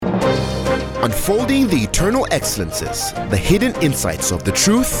unfolding the eternal excellences, the hidden insights of the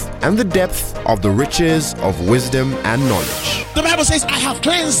truth, and the depth of the riches of wisdom and knowledge. The Bible says, I have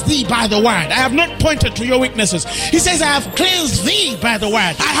cleansed thee by the word. I have not pointed to your weaknesses. He says, I have cleansed thee by the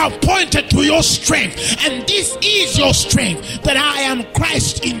word. I have pointed to your strength. And this is your strength, that I am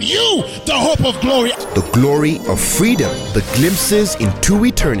Christ in you, the hope of glory. The glory of freedom, the glimpses into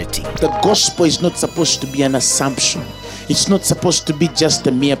eternity. The gospel is not supposed to be an assumption. It's not supposed to be just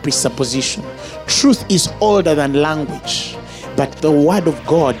a mere presupposition. Truth is older than language, but the word of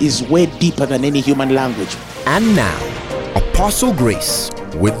God is way deeper than any human language. And now, Apostle Grace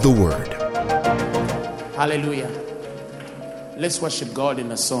with the word. Hallelujah. Let's worship God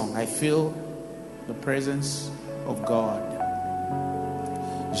in a song. I feel the presence of God.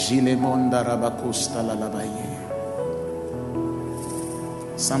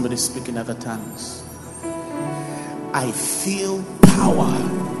 Somebody speak in other tongues. I feel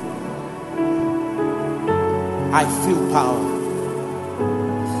power. I feel power.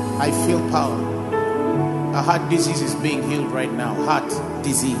 I feel power. A heart disease is being healed right now. Heart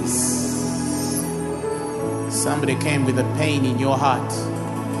disease. Somebody came with a pain in your heart.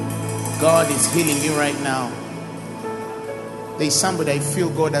 God is healing you right now. There's somebody, I feel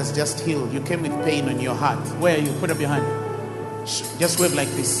God has just healed. You came with pain on your heart. Where are you? Put up your hand. Just wave like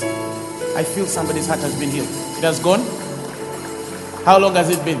this. I feel somebody's heart has been healed. It has gone? How long has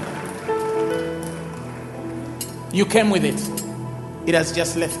it been? You came with it. It has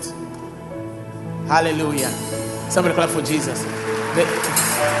just left. Hallelujah. Somebody clap for Jesus.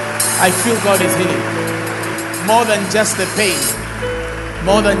 I feel God is healing. More than just the pain.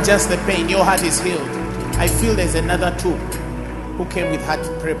 More than just the pain. Your heart is healed. I feel there's another two who came with heart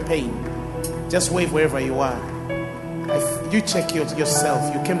pain. Just wave wherever you are. You check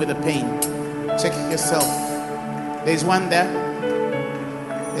yourself. You came with the pain. Check yourself. There's one there.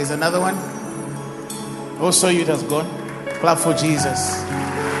 There's another one. Also, it has gone. Clap for Jesus.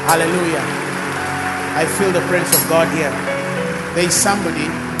 Hallelujah. I feel the presence of God here. There's somebody.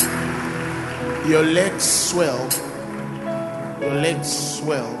 Your legs swell. Your legs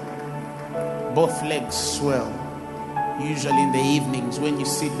swell. Both legs swell. Usually in the evenings, when you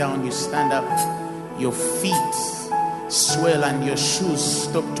sit down, you stand up, your feet swell and your shoes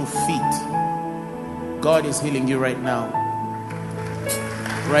stop to fit. God is healing you right now.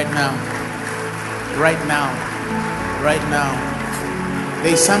 Right now. Right now. Right now.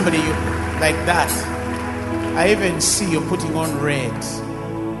 There's somebody like that. I even see you're putting on red.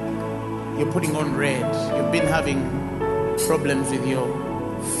 You're putting on red. You've been having problems with your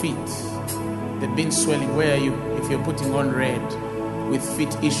feet. They've been swelling. Where are you? If you're putting on red with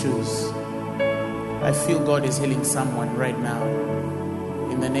feet issues, I feel God is healing someone right now.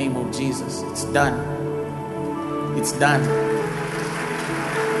 In the name of Jesus. It's done. It's done.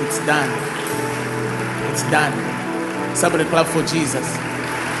 It's done. It's done. Somebody clap for Jesus.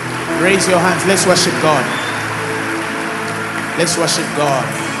 Raise your hands. Let's worship God. Let's worship God.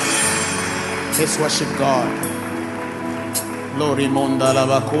 Let's worship God.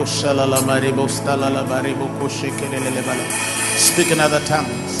 Speak in other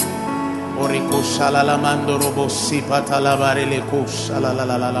tongues.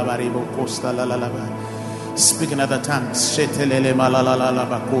 Speak in other tongues.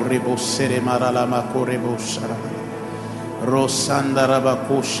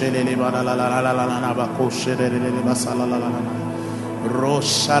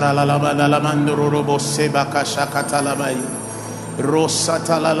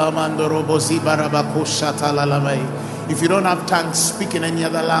 If you don't have tongues, speak in any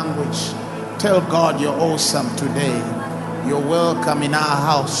other language. Tell God you're awesome today. You're welcome in our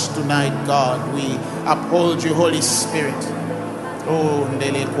house tonight, God. We uphold you, Holy Spirit. Oh,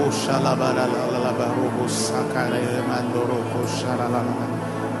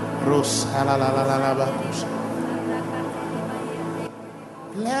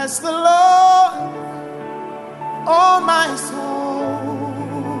 bless the Lord, oh my soul,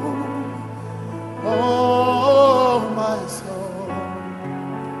 oh my soul.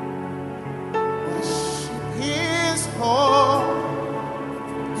 Worship His holy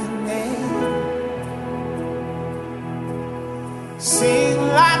name. Sing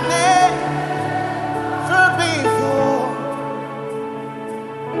like never before.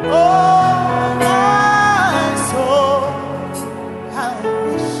 Oh my soul, I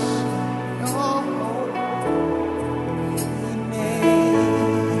wish your holy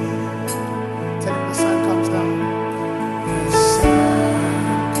name. Tell him the sun comes down. The sun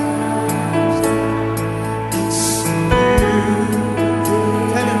comes down. It's you.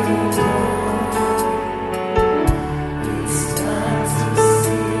 Tell him. It's time to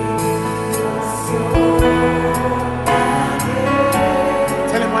see.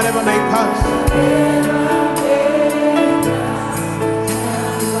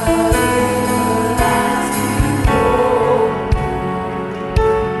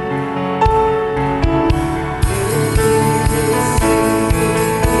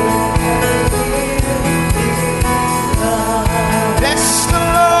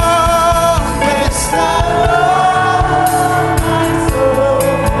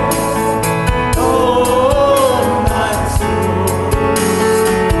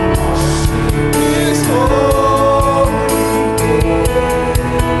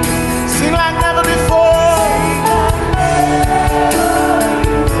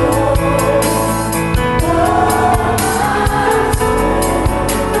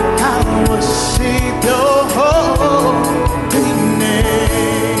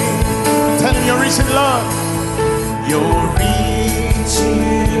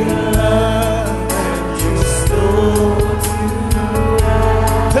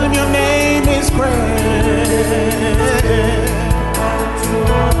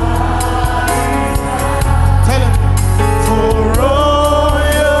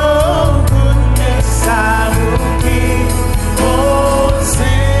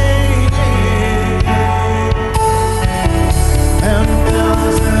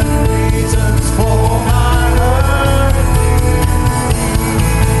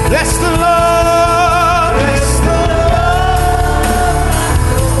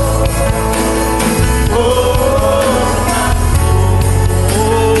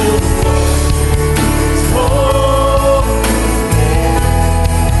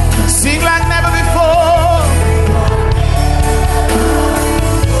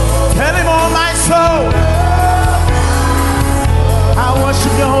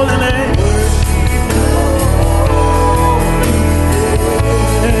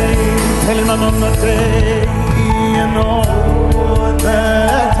 Tell him I'm on the day and all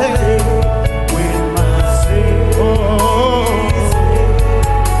that day with my Savior.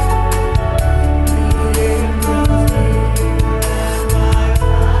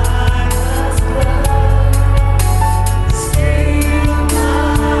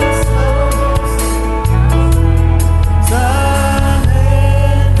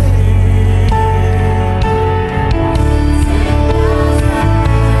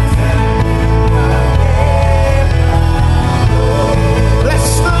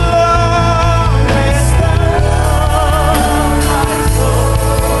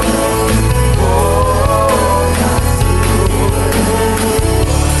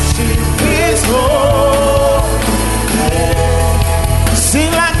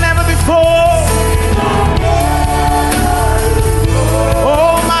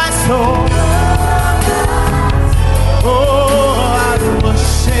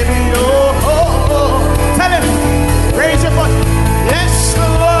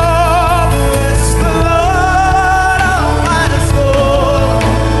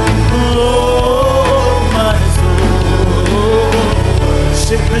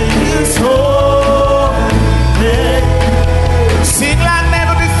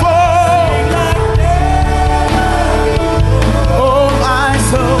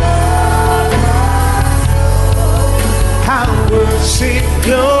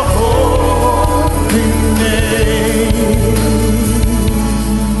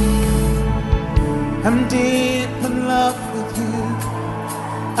 I'm deep in love with you,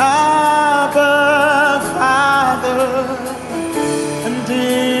 Abba Father. I'm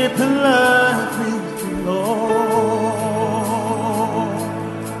deep in love with you, Lord.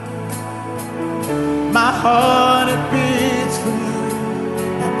 My heart it beats for you,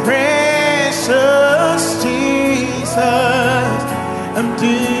 my precious Jesus. I'm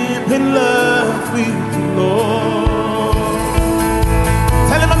deep in love with you, Lord.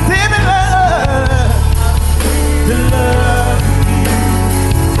 Tell him I'm deep in love. The love of you,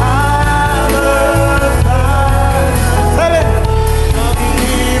 Abba Father. Tell him I'm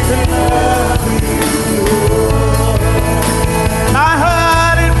deep in love with you, Lord. My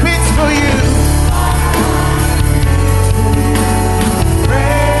heart it beats for you,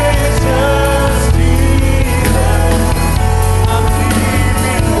 precious Jesus. I'm deep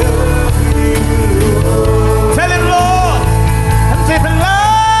in love with you, Lord. Tell him, Lord,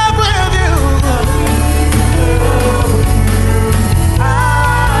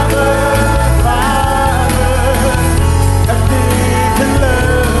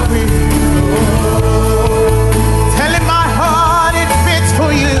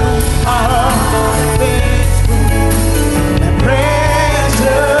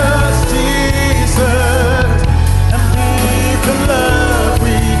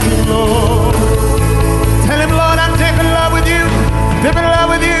 I'm deep in love.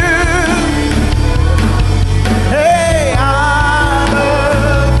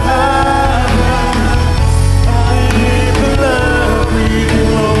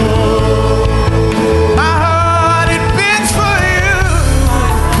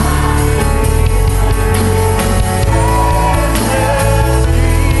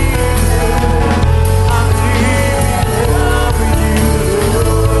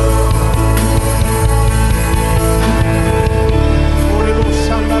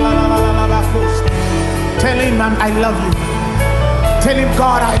 I love you. Tell him,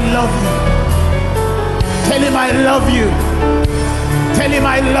 God, I love you. Tell him I love you. Tell him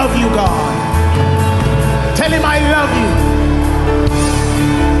I love you, God. Tell him I love you.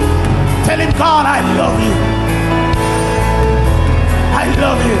 Tell him, God, I love you. I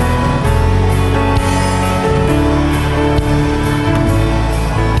love you.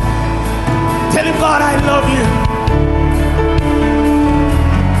 Tell him, God, I love you.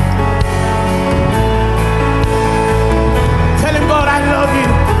 God, I love you.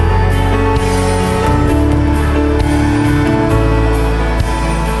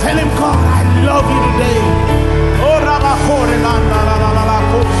 Tell him, God, I love you today. Oh, Rabakore manda la la la la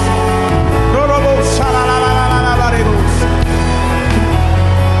kos. Robo shala la la la la la barebos.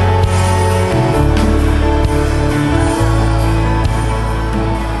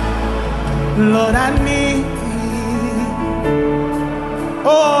 Lord, I need thee.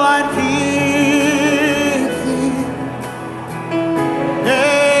 Oh, I need.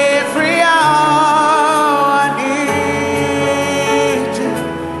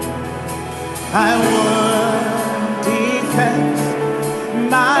 I want defense,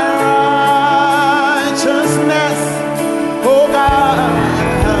 my righteousness, oh God,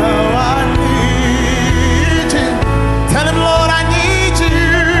 how I need you. Tell him, Lord, I need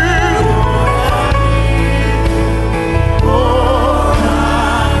you.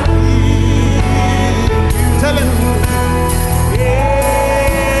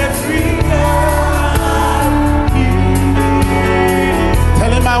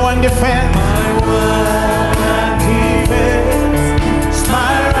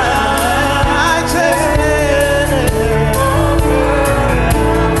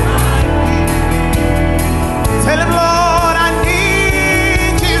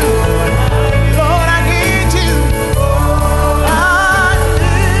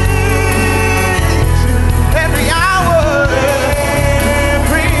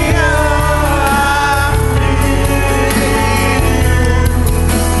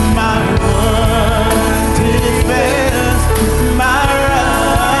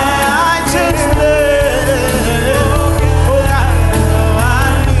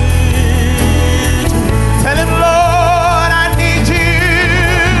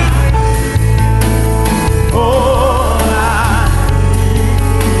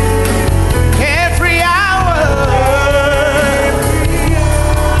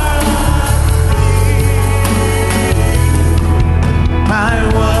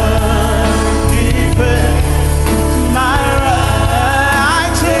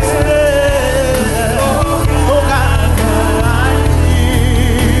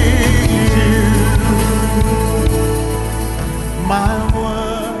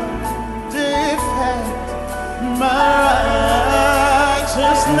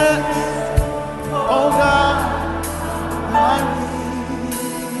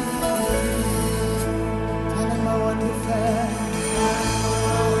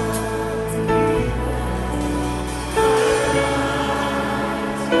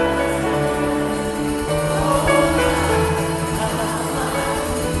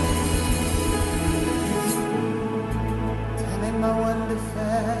 one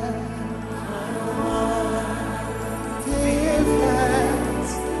defense.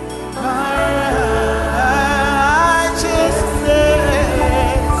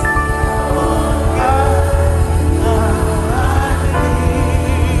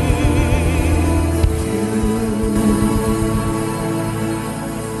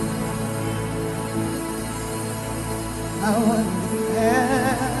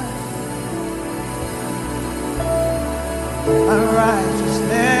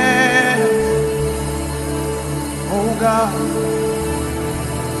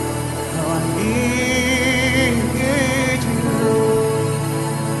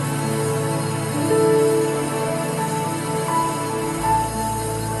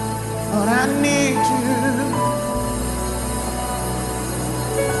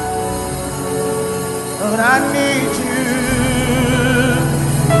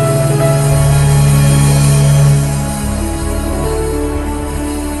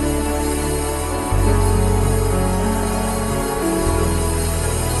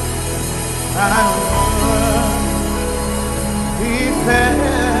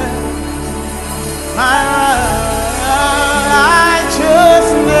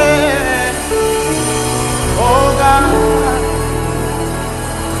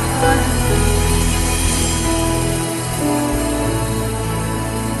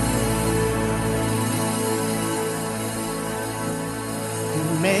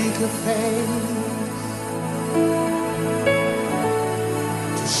 Make your face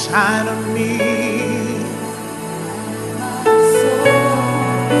to shine on me.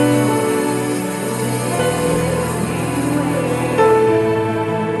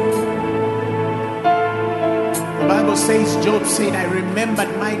 The Bible says, Job said, I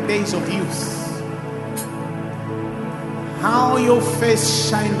remembered my days of youth, how your face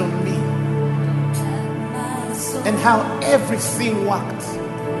shined on me, and how everything worked.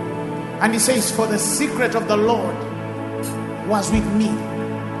 And he says, for the secret of the Lord was with me.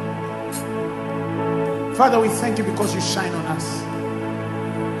 Father, we thank you because you shine on us.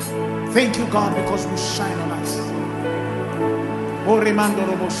 Thank you, God, because you shine on us.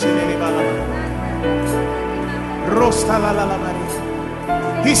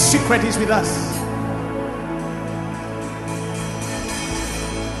 His secret is with us.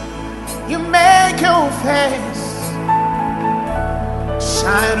 You make your face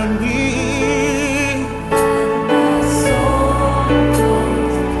shine on me. My soul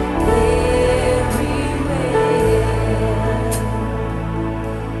goes everywhere.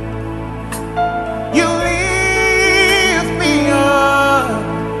 You lift me up,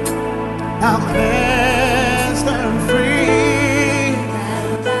 now cleansed and free.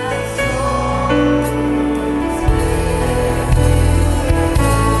 And my soul goes everywhere.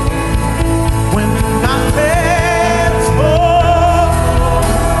 When nothing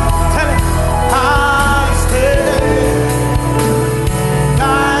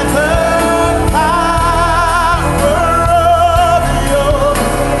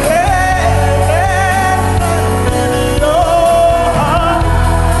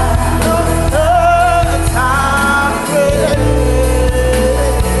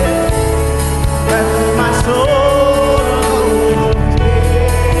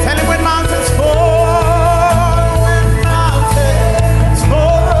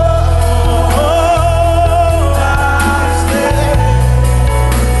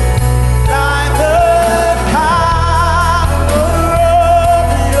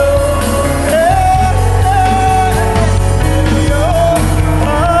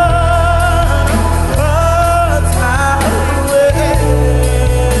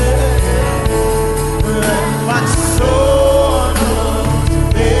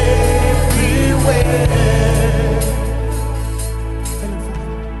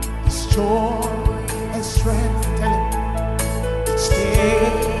joy and strength. Tell him. Each day.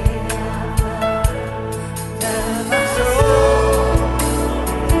 And my soul.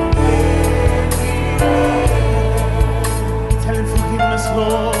 Tell him forgiveness,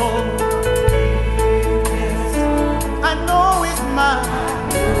 Lord. I know it's mine.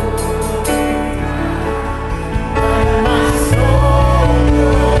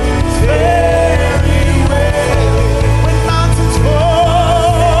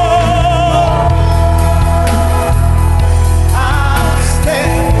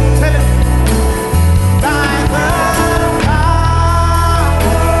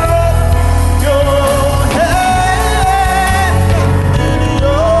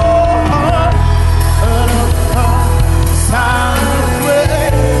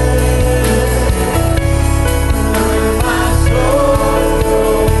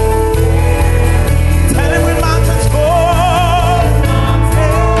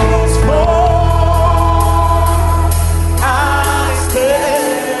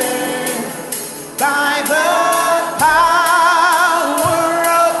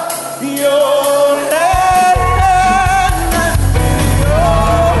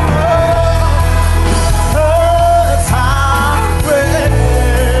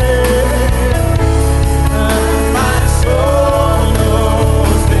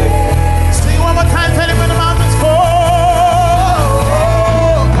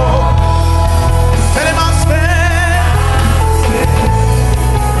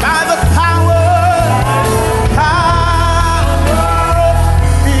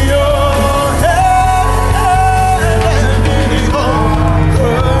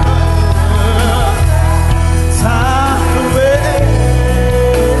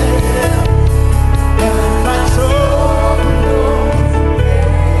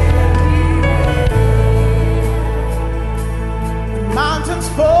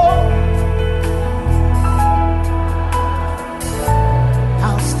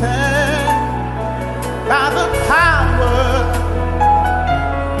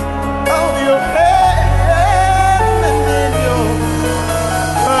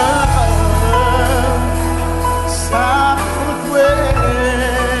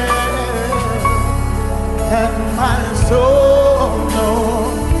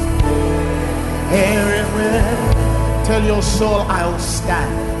 Tell your soul, I'll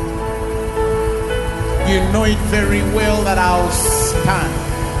stand. You know it very well that I'll stand.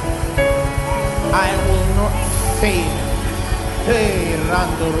 I will not fail. Hey,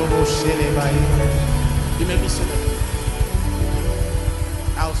 Rando Robo Shelebai. You may be seated.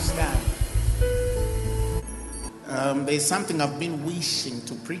 I'll stand. There's something I've been wishing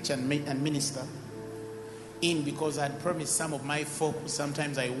to preach and minister in, because I'd promised some of my folk who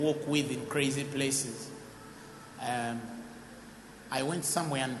sometimes I walk with in crazy places. I went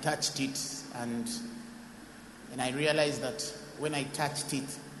somewhere and touched it, and I realized that when I touched it,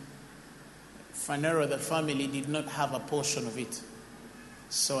 Phaneroo, the family, did not have a portion of it.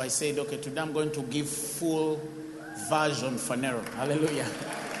 So I said, okay, today I'm going to give full version Phaneroo. Hallelujah.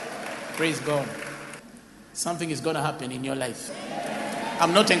 Praise God. Something is going to happen in your life.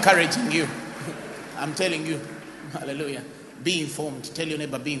 I'm not encouraging you. I'm telling you. Hallelujah. Be informed. Tell your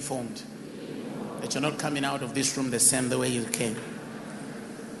neighbor, be informed. That you're not coming out of this room the same the way you came.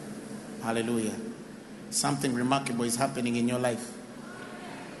 Hallelujah. Something remarkable is happening in your life.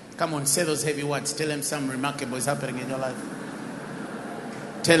 Come on, say those heavy words. Tell him something remarkable is happening in your life.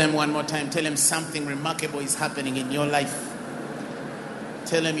 Tell him one more time. Tell him something remarkable is happening in your life.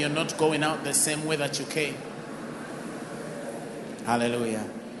 Tell him you're not going out the same way that you came. Hallelujah.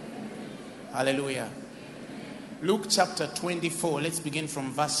 Hallelujah. Luke chapter 24. Let's begin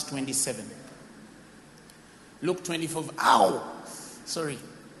from verse 27. Luke 24. Ow! Sorry.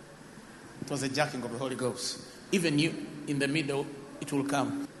 It was a jacking of the Holy Ghost. Even you, in the middle, it will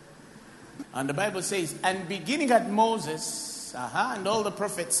come. And the Bible says, and beginning at Moses, and all the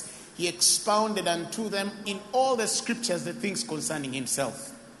prophets, he expounded unto them in all the scriptures the things concerning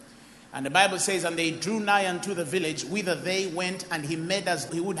himself. And the Bible says, and they drew nigh unto the village whither they went, and he made as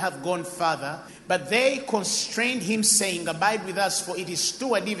he would have gone farther. But they constrained him, saying, abide with us, for it is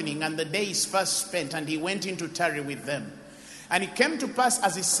toward evening, and the day is fast spent. And he went in to tarry with them. And it came to pass,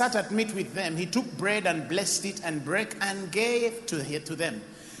 as he sat at meat with them, he took bread and blessed it, and brake and gave to them.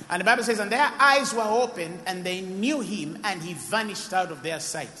 And the Bible says, and their eyes were opened, and they knew him, and he vanished out of their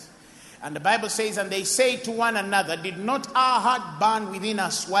sight. And the Bible says, and they say to one another, did not our heart burn within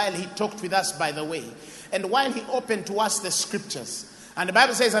us while he talked with us by the way, and while he opened to us the scriptures? And the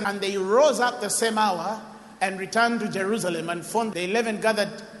Bible says, and they rose up the same hour, and returned to Jerusalem, and found the 11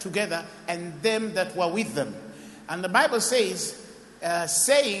 gathered together, and them that were with them. And the Bible says,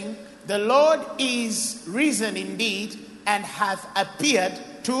 saying, the Lord is risen indeed and hath appeared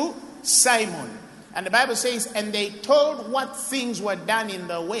to Simon. And the Bible says, and they told what things were done in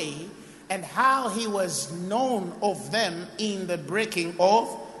the way, and how he was known of them in the breaking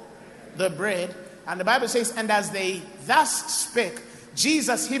of the bread. And the Bible says, and as they thus spake,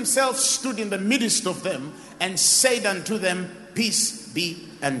 Jesus himself stood in the midst of them and said unto them, peace be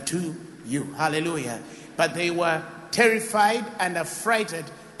unto you. Hallelujah. But they were terrified and affrighted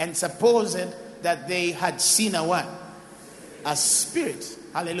and supposed that they had seen a what? A spirit.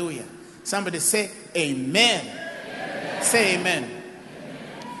 Hallelujah. Somebody say amen. Amen. Say amen. Amen.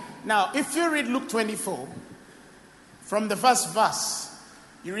 Now, if you read Luke 24, from the first verse,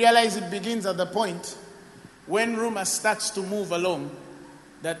 you realize it begins at the point when rumor starts to move along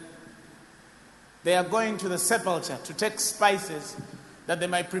that they are going to the sepulchre to take spices that they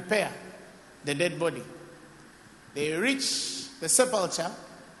might prepare the dead body. They reach the sepulchre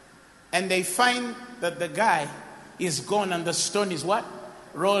and they find that the guy is gone and the stone is what?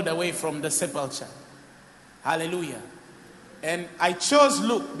 Rolled away from the sepulchre. Hallelujah. And I chose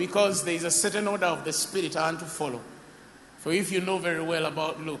Luke because there is a certain order of the Spirit I want to follow. For if you know very well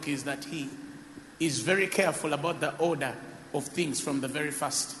about Luke, is that he is very careful about the order of things from the very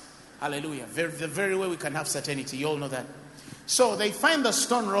first. Hallelujah. The very way we can have certainty. You all know that. So they find the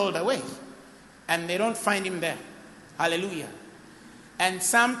stone rolled away and they don't find him there. Hallelujah. And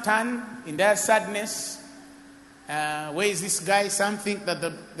some turn in their sadness. Where is this guy? Some think that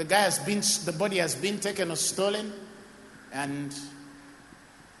the guy the body has been taken or stolen. And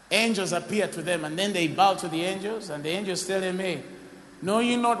angels appear to them, and then they bow to the angels, and the angels tell them, hey, know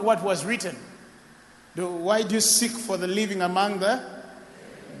you not what was written? Why do you seek for the living among the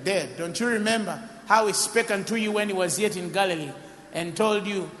dead? Don't you remember how he spake unto you when he was yet in Galilee, and told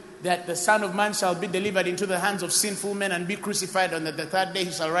you that the Son of Man shall be delivered into the hands of sinful men and be crucified, and that the third day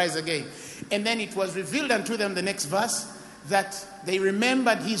he shall rise again? And then it was revealed unto them, the next verse, that they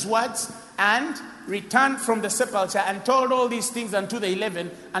remembered his words and returned from the sepulchre and told all these things unto the 11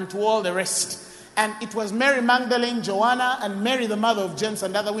 and to all the rest. And it was Mary Magdalene, Joanna, and Mary the mother of James,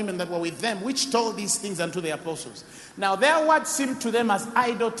 and other women that were with them, which told these things unto the apostles. Now their words seemed to them as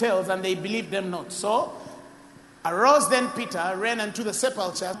idle tales, and they believed them not. So arose then Peter, ran unto the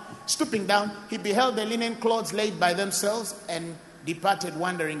sepulchre. Stooping down, he beheld the linen clothes laid by themselves, and departed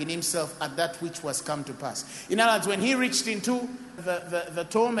wondering in himself at that which was come to pass. In other words, when he reached into the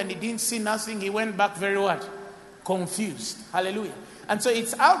tomb and he didn't see nothing, he went back very what? Confused. Hallelujah. And so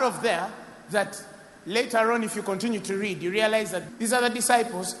it's out of there that later on, if you continue to read, you realize that these other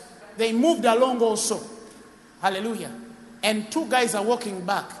disciples, they moved along also. Hallelujah. And two guys are walking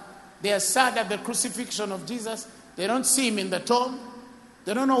back. They are sad at the crucifixion of Jesus. They don't see him in the tomb.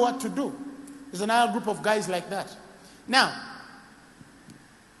 They don't know what to do. There's another group of guys like that. Now,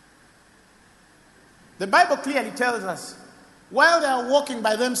 the Bible clearly tells us, while they are walking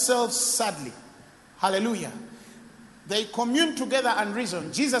by themselves sadly, hallelujah, they communed together and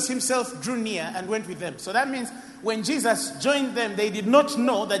reasoned. Jesus himself drew near and went with them. So that means when Jesus joined them, they did not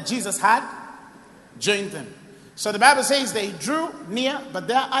know that Jesus had joined them. So the Bible says they drew near, but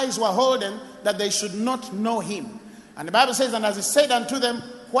their eyes were holden that they should not know him. And the Bible says, and as he said unto them,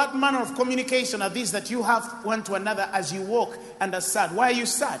 what manner of communication are these that you have one to another as you walk and are sad? Why are you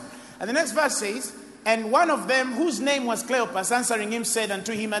sad? And the next verse says, and one of them, whose name was Cleopas, answering him, said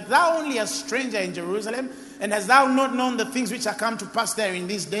unto him, art thou only a stranger in Jerusalem, and hast thou not known the things which are come to pass there in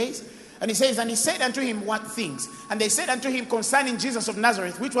these days? And he says, and he said unto him, what things? And they said unto him concerning Jesus of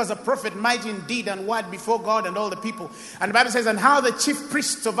Nazareth, which was a prophet, mighty in deed and word before God and all the people. And the Bible says, and how the chief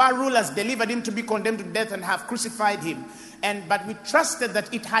priests of our rulers delivered him to be condemned to death and have crucified him. But we trusted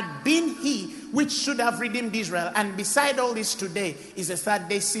that it had been he which should have redeemed Israel. And beside all this, today is the third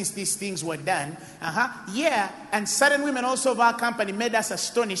day since these things were done. Yeah, and certain women also of our company made us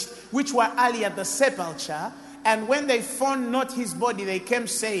astonished, which were early at the sepulchre. And when they found not his body, they came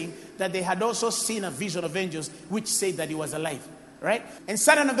saying that they had also seen a vision of angels, which said that he was alive. Right? And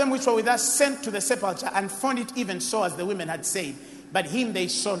certain of them which were with us sent to the sepulchre and found it even so as the women had said. But him they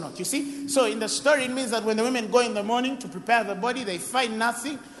saw not. You see? So in the story, it means that when the women go in the morning to prepare the body, they find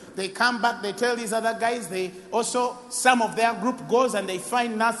nothing. They come back, they tell these other guys. Some of their group goes and they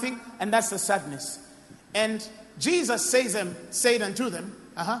find nothing. And that's the sadness. And Jesus said unto them,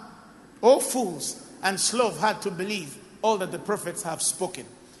 O fools, and slow of heart to believe all that the prophets have spoken.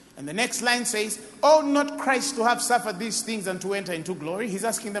 And the next line says, ought not Christ to have suffered these things and to enter into glory? He's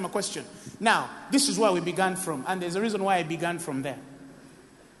asking them a question. Now, this is where we began from. And there's a reason why I began from there.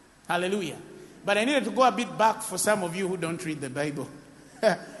 Hallelujah. But I needed to go a bit back for some of you who don't read the Bible.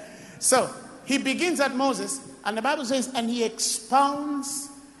 So, he begins at Moses. And the Bible says, and he expounds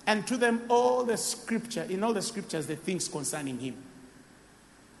unto them all the scripture, in all the scriptures, the things concerning him.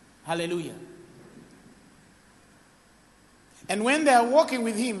 Hallelujah. And when they are walking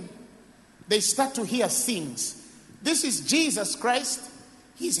with him, they start to hear things. This is Jesus Christ.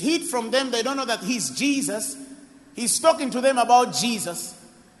 He's hid from them. They don't know that he's Jesus. He's talking to them about Jesus,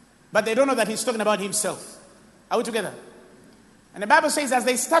 but they don't know that he's talking about himself. Are we together? And the Bible says as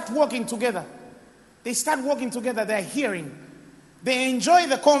they start walking together, they're hearing. They enjoy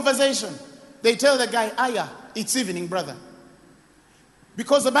the conversation. They tell the guy, Aya, it's evening, brother.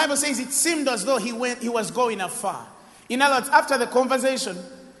 Because the Bible says it seemed as though he was going afar. In other words, after the conversation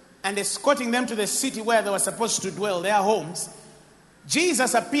and escorting them to the city where they were supposed to dwell, their homes,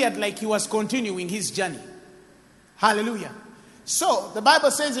 Jesus appeared like he was continuing his journey. Hallelujah. So, the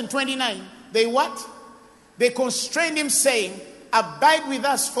Bible says in 29, they what? They constrained him saying, abide with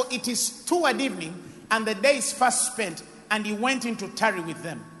us, for it is toward evening, and the day is fast spent. And he went in to tarry with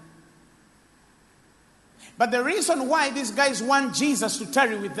them. But the reason why these guys want Jesus to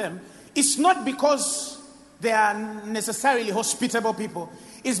tarry with them is not because they are necessarily hospitable people.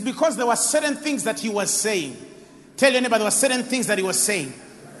 It's because there were certain things that he was saying. Tell your neighbor, there were certain things that he was saying.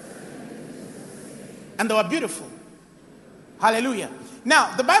 And they were beautiful. Hallelujah.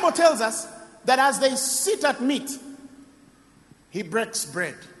 Now, the Bible tells us that as they sit at meat, he breaks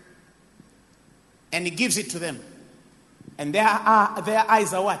bread. And he gives it to them. And their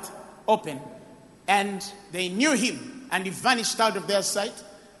eyes are what? Open. And they knew him. And he vanished out of their sight.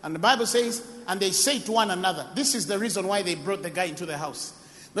 And the Bible says, and they say to one another, this is the reason why they brought the guy into the house.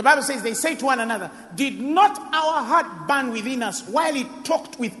 The Bible says, they say to one another, did not our heart burn within us while he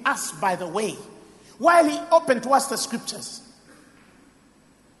talked with us by the way? While he opened to us the scriptures?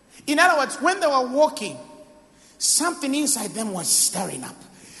 In other words, when they were walking, something inside them was stirring up.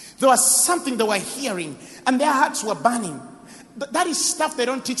 There was something they were hearing, and their hearts were burning. That is stuff they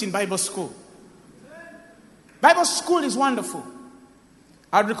don't teach in Bible school. Bible school is wonderful.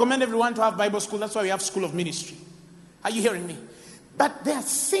 I'd recommend everyone to have Bible school. That's why we have School of Ministry. Are you hearing me? But there are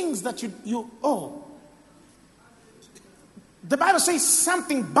things that you owe. The Bible says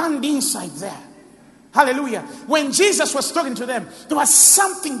something burned inside there. Hallelujah. When Jesus was talking to them, there was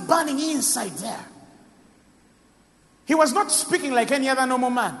something burning inside there. He was not speaking like any other normal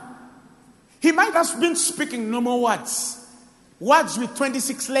man. He might have been speaking normal words. Words with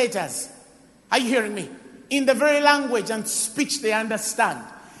 26 letters. Are you hearing me? In the very language and speech they understand.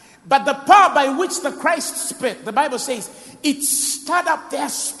 But the power by which the Christ spoke, the Bible says, it stirred up their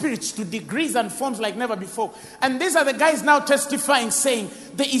spirits to degrees and forms like never before. And these are the guys now testifying, saying,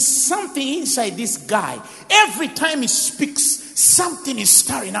 there is something inside this guy. Every time he speaks, something is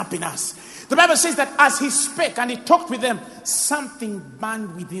stirring up in us. The Bible says that as he spake and he talked with them, something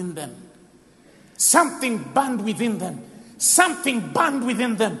burned within them. Something burned within them. Something burned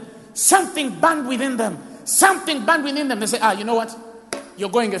within them. Something burned within them. Something burned within them. They say, you know what?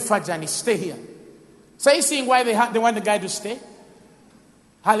 You're going a far journey. Stay here. So you seeing why they want the guy to stay?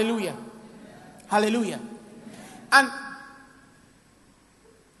 Hallelujah. Hallelujah. And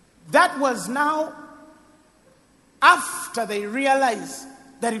that was now after they realized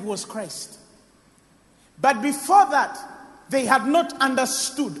that it was Christ. But before that, they had not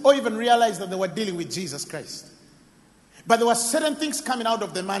understood or even realized that they were dealing with Jesus Christ. But there were certain things coming out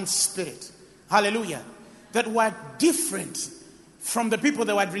of the man's spirit. Hallelujah. That were different from the people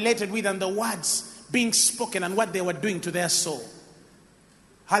they were related with and the words being spoken and what they were doing to their soul.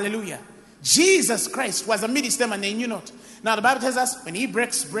 Hallelujah. Jesus Christ was amidst them and they knew not. Now the Bible tells us when he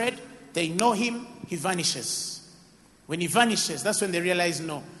breaks bread, they know him, he vanishes. When he vanishes, that's when they realize,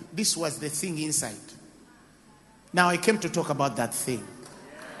 no, this was the thing inside. Now I came to talk about that thing.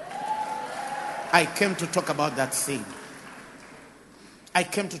 I came to talk about that thing. I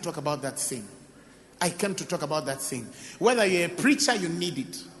came to talk about that thing. I came to talk about that thing. Whether you're a preacher, you need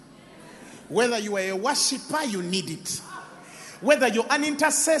it. Whether you are a worshiper, you need it. Whether you're an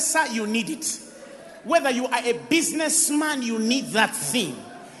intercessor, you need it. Whether you are a businessman, you need that thing.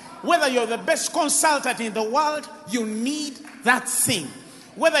 Whether you're the best consultant in the world, you need that thing.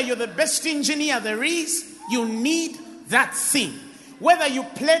 Whether you're the best engineer there is, you need that thing. Whether you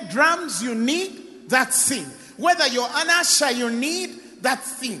play drums, you need that thing. Whether you're an usher, you need that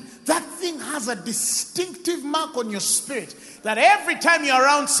thing. That thing has a distinctive mark on your spirit that every time you're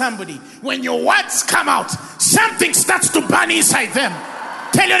around somebody, when your words come out, something starts to burn inside them.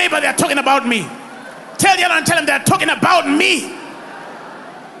 Tell your neighbor they're talking about me. Tell your and tell them they're talking about me.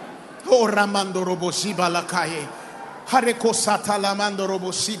 Oh, Ramando Roboshiba Lakaye. Hareko Satalamando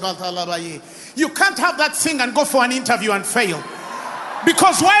Roboshiba Talabaye. You can't have that thing and go for an interview and fail.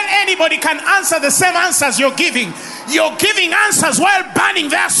 Because while anybody can answer the same answers you're giving answers while burning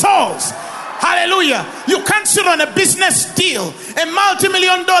their souls. Hallelujah. You can't sit on a business deal, a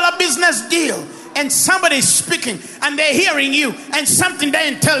multi-million-dollar business deal, and somebody is speaking and they're hearing you, and something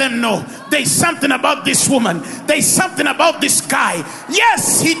doesn't tell them no. There's something about this woman. There's something about this guy.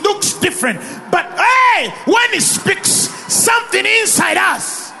 Yes, he looks different, but hey, when he speaks, something inside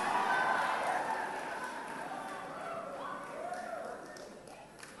us.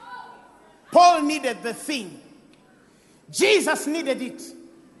 Paul needed the thing. Jesus needed it.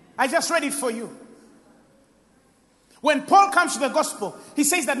 I just read it for you. When Paul comes to the gospel, he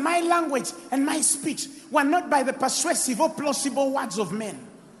says that my language and my speech were not by the persuasive or plausible words of men,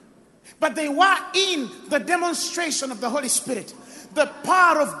 but they were in the demonstration of the Holy Spirit, the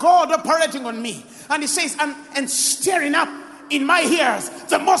power of God operating on me. And he says, and stirring up in my hearers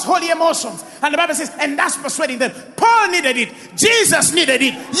the most holy emotions. And the Bible says, and that's persuading them. Paul needed it. Jesus needed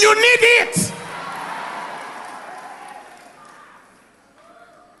it. You need it.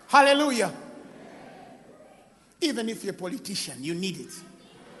 Hallelujah. Even if you're a politician, you need it.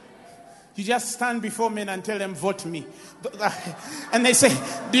 You just stand before men and tell them, vote me. And they say,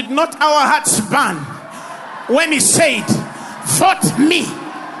 did not our hearts burn when he said, vote me?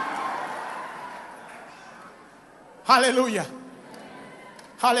 Hallelujah.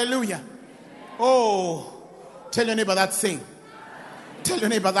 Hallelujah. Oh, tell your neighbor that thing. Tell your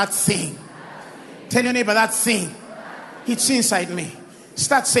neighbor that thing. Tell your neighbor that thing. It's inside me.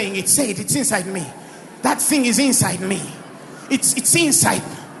 Start saying it. Say it. It's inside me. That thing is inside me. It's inside.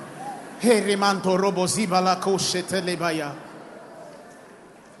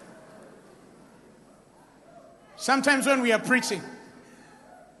 Sometimes when we are preaching,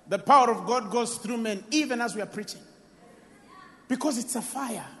 the power of God goes through men even as we are preaching. Because it's a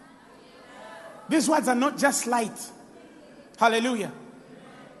fire. These words are not just light. Hallelujah.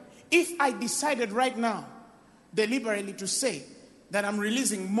 If I decided right now, deliberately to say that I'm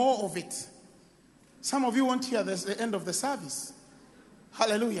releasing more of it, some of you won't hear the end of the service.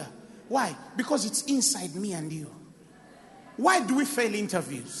 Hallelujah. Why? Because it's inside me and you. Why do we fail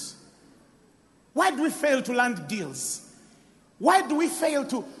interviews? Why do we fail to land deals? Why do we fail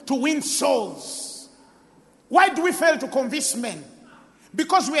to win souls? Why do we fail to convince men?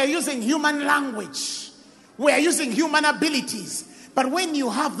 Because we are using human language. We are using human abilities. But when you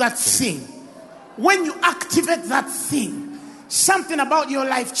have that thing, when you activate that thing, something about your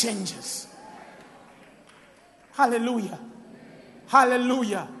life changes. Hallelujah.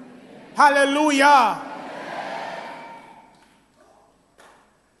 Hallelujah. Hallelujah.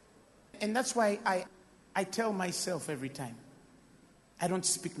 And that's why I tell myself every time, I don't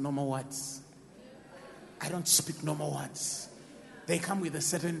speak normal words. I don't speak normal words. They come with a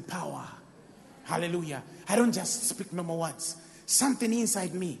certain power. Hallelujah. I don't just speak normal words. Something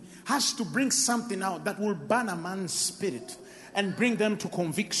inside me has to bring something out that will burn a man's spirit and bring them to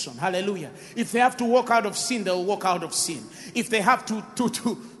conviction. Hallelujah. If they have to walk out of sin, they'll walk out of sin. If they have to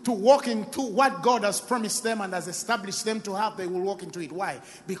walk into what God has promised them and has established them to have, they will walk into it. Why?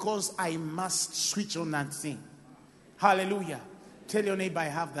 Because I must switch on that thing. Hallelujah. Tell your neighbor, I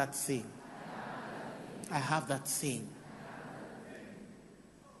have that thing. I have that thing.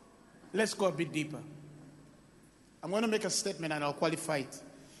 Let's go a bit deeper. I'm going to make a statement and I'll qualify it.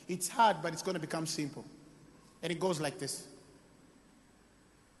 It's hard, but it's going to become simple. And it goes like this.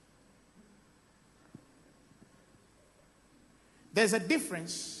 There's a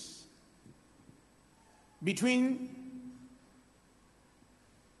difference between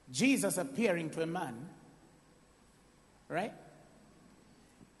Jesus appearing to a man, right?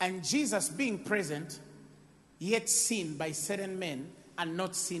 And Jesus being present, yet seen by certain men and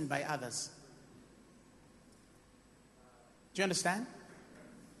not seen by others. Do you understand?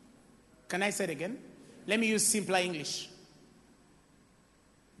 Can I say it again? Let me use simpler English.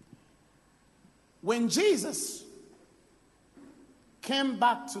 When Jesus came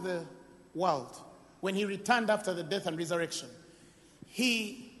back to the world, when he returned after the death and resurrection,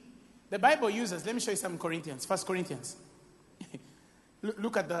 the Bible uses, let me show you some Corinthians, 1 Corinthians.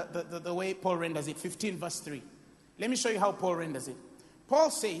 Look at the way Paul renders it, 15 verse 3. Let me show you how Paul renders it. Paul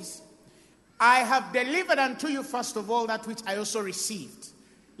says, I have delivered unto you first of all that which I also received.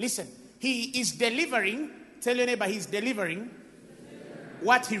 Listen, he is delivering, tell your neighbor, he's delivering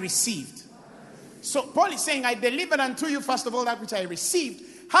what he received. So Paul is saying, I delivered unto you first of all that which I received.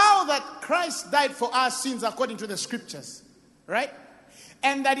 How that Christ died for our sins according to the scriptures. Right?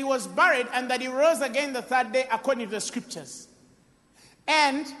 And that he was buried and that he rose again the third day according to the scriptures.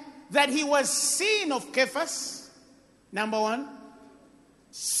 And that he was seen of Cephas, number one.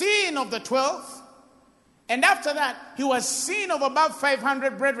 Seen of the 12. And after that, he was seen of above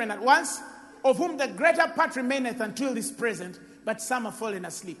 500 brethren at once, of whom the greater part remaineth until this present, but some are fallen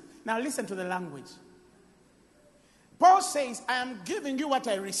asleep. Now listen to the language. Paul says, I am giving you what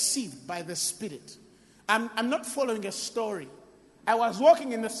I received by the Spirit. I'm not following a story. I was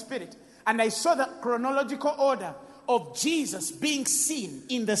walking in the Spirit, and I saw the chronological order of Jesus being seen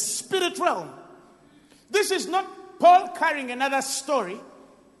in the spirit realm. This is not Paul carrying another story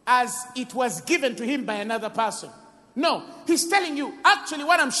as it was given to him by another person. No, he's telling you, actually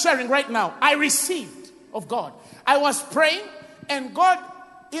what I'm sharing right now, I received of God. I was praying, and God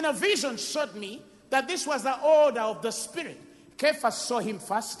in a vision showed me that this was the order of the Spirit. Cephas saw him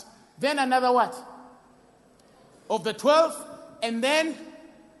first, then another what? Of the 12, and then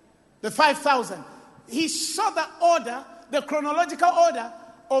the 5,000. He saw the order, the chronological order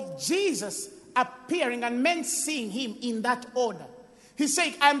of Jesus appearing and men seeing him in that order. He's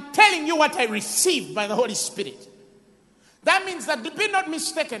saying, I'm telling you what I received by the Holy Spirit. That means that, be not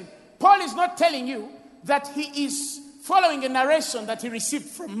mistaken, Paul is not telling you that he is following a narration that he received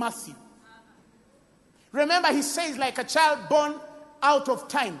from Matthew. Remember, he says, like a child born out of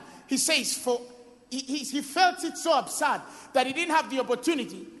time. He says, he felt it so absurd that he didn't have the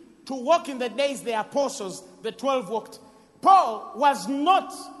opportunity to walk in the days the apostles, the 12 walked. Paul was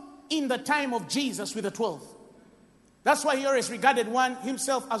not in the time of Jesus with the 12. That's why he always regarded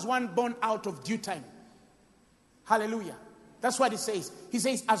himself as one born out of due time. Hallelujah. That's what he says. He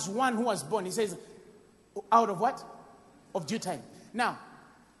says, as one who was born. He says, out of what? Of due time. Now,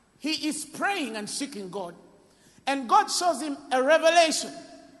 he is praying and seeking God. And God shows him a revelation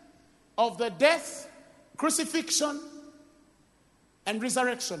of the death, crucifixion, and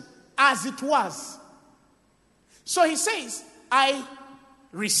resurrection as it was. So he says, I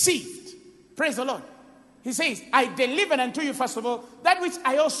received. Praise the Lord. He says, I delivered unto you, first of all, that which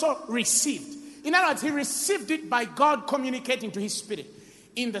I also received. In other words, he received it by God communicating to his spirit.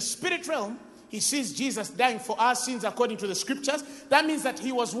 In the spirit realm, he sees Jesus dying for our sins according to the scriptures. That means that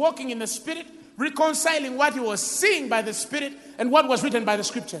he was walking in the spirit, reconciling what he was seeing by the spirit and what was written by the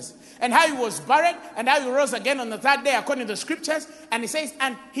scriptures. And how he was buried and how he rose again on the third day according to the scriptures. And he says,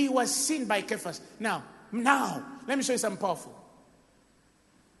 and he was seen by Cephas. Now, let me show you something powerful.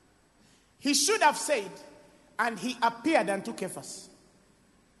 He should have said, and he appeared unto Cephas.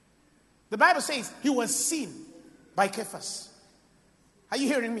 The Bible says he was seen by Cephas. Are you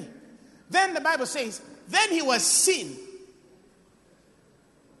hearing me? Then the Bible says, then he was seen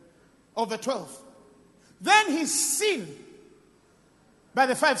of the 12. Then he's seen by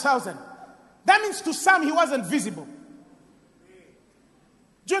the 5,000. That means to some he wasn't visible.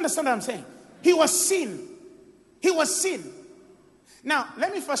 Do you understand what I'm saying? He was seen. He was seen. Now,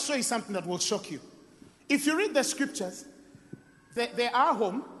 let me first show you something that will shock you. If you read the scriptures, they are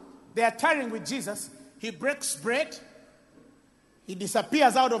home. They are tarrying with Jesus. He breaks bread. He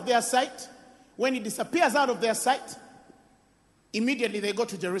disappears out of their sight. When he disappears out of their sight, immediately they go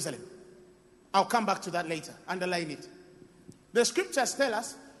to Jerusalem. I'll come back to that later. Underline it. The scriptures tell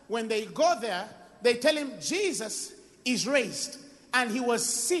us when they go there, they tell him Jesus is raised and he was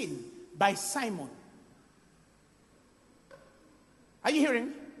seen by Simon. Are you hearing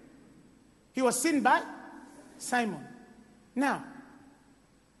me? He was seen by Simon. Now,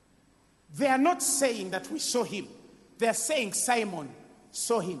 they are not saying that we saw him. They are saying Simon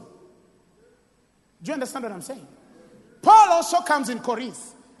saw him. Do you understand what I'm saying? Paul also comes in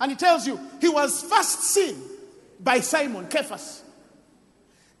Corinth and he tells you he was first seen by Simon, Cephas.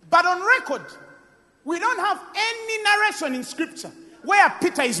 But on record, we don't have any narration in scripture where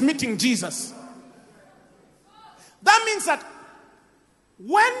Peter is meeting Jesus. That means that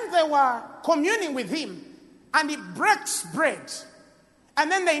when they were communing with him and he breaks bread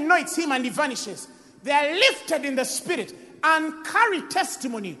and then they anoint him and he vanishes, they are lifted in the spirit and carry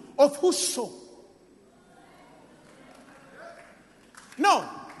testimony of who saw. No,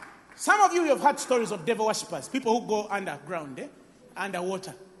 some of you have heard stories of devil worshippers, people who go underground,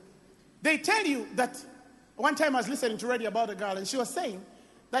 underwater. They tell you that, one time I was listening to radio about a girl and she was saying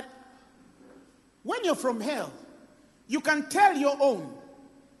that when you're from hell, you can tell your own.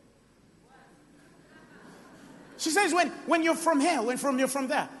 She says when you're from hell, you're from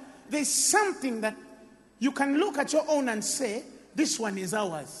there, there's something that you can look at your own and say, this one is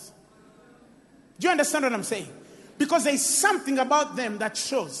ours. Do you understand what I'm saying? Because there's something about them that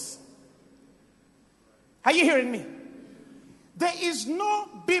shows. Are you hearing me? There is no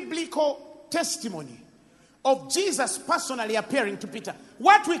biblical testimony of Jesus personally appearing to Peter.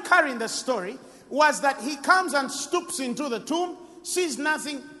 What we carry in the story was that he comes and stoops into the tomb, sees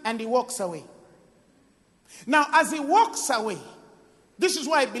nothing, and he walks away. Now, as he walks away, this is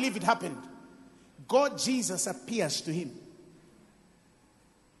why I believe it happened. God, Jesus, appears to him.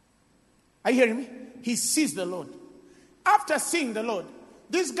 Are you hearing me? He sees the Lord. After seeing the Lord,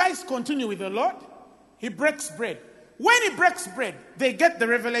 these guys continue with the Lord. He breaks bread. When he breaks bread, they get the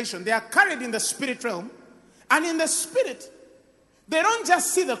revelation. They are carried in the spirit realm. And in the spirit, they don't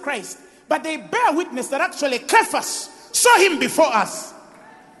just see the Christ, but they bear witness that actually Cephas saw him before us.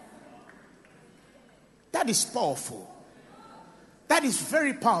 That is powerful. That is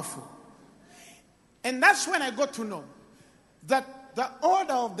very powerful. And that's when I got to know that the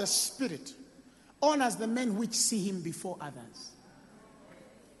order of the Spirit honors the men which see him before others.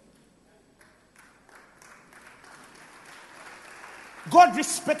 God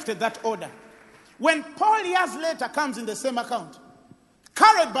respected that order. When Paul years later comes in the same account,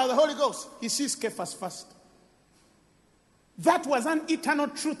 carried by the Holy Ghost, he sees Cephas first. That was an eternal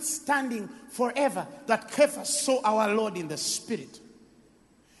truth standing forever, that Cephas saw our Lord in the Spirit.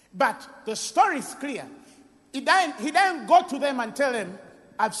 But the story is clear. He didn't go to them and tell them,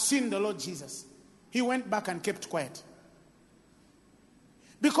 I've seen the Lord Jesus. He went back and kept quiet.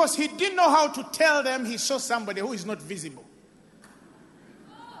 Because he didn't know how to tell them he saw somebody who is not visible.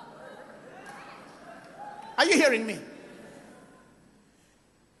 Are you hearing me?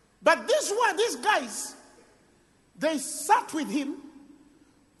 But these guys, they sat with him.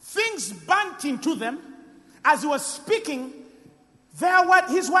 Things burnt into them. As he was speaking,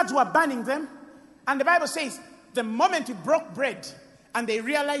 his words were burning them. And the Bible says, the moment he broke bread, and they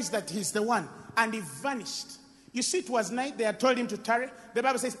realized that he's the one, and he vanished. You see, it was night. They had told him to tarry. The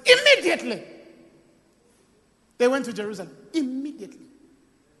Bible says, immediately, they went to Jerusalem. Immediately.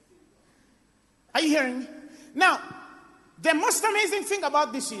 Are you hearing me? Now, the most amazing thing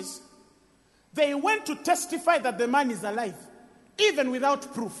about this is, they went to testify that the man is alive, even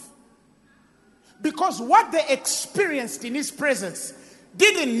without proof. Because what they experienced in his presence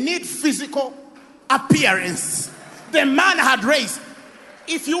didn't need physical appearance. The man had raised.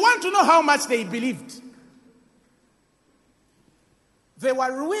 If you want to know how much they believed, they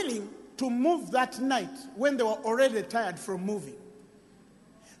were willing to move that night when they were already tired from moving.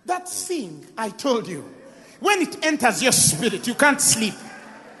 That thing, I told you, when it enters your spirit, you can't sleep.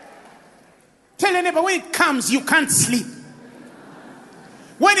 Tell your neighbor, when it comes, you can't sleep.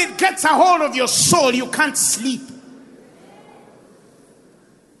 When it gets a hold of your soul, you can't sleep.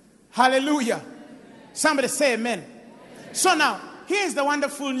 Hallelujah. Somebody say amen. So now, here's the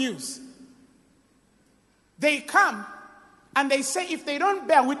wonderful news. They come and they say, if they don't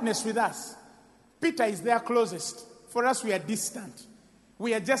bear witness with us, Peter is their closest. For us, we are distant.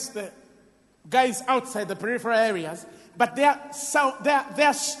 We are just the guys outside the peripheral areas. But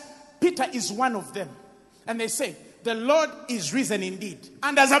Peter is one of them. And they say, the Lord is risen indeed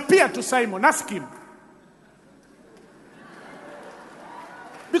and has appeared to Simon. Ask him.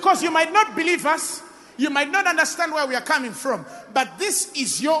 Because you might not believe us. You might not understand where we are coming from. But this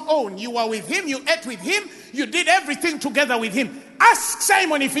is your own. You were with him. You ate with him. You did everything together with him. Ask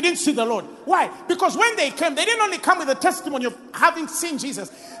Simon if he didn't see the Lord. Why? Because when they came, they didn't only come with the testimony of having seen Jesus.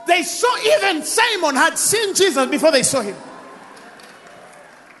 They saw even Simon had seen Jesus before they saw him.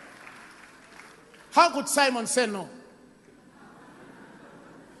 How could Simon say no?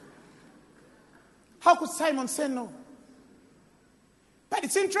 How could Simon say no? But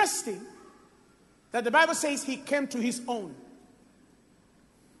it's interesting that the Bible says he came to his own.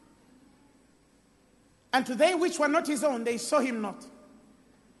 And to they which were not his own, they saw him not.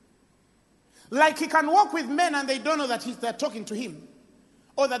 Like he can walk with men and they don't know that they're talking to him.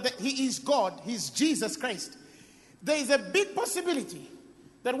 Or that he is God, he's Jesus Christ. There is a big possibility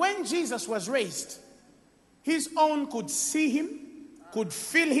that when Jesus was raised, his own could see him, could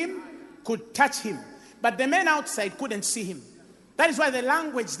feel him, could touch him. But the men outside couldn't see him. That is why the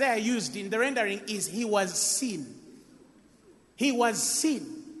language there used in the rendering is he was seen. He was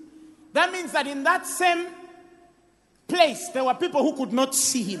seen. That means that in that same place, there were people who could not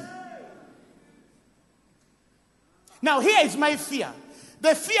see him. Now here is my fear.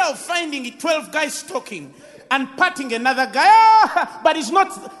 The fear of finding 12 guys talking and patting another guy. But it's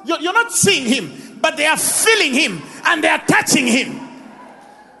not, you're not seeing him, but they are feeling him and they are touching him.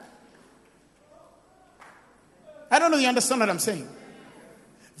 I don't know if you understand what I'm saying.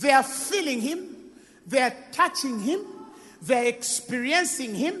 They are feeling him. They are touching him. They are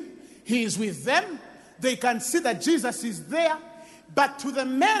experiencing him. He is with them. They can see that Jesus is there. But to the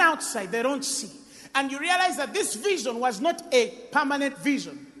men outside, they don't see. And you realize that this vision was not a permanent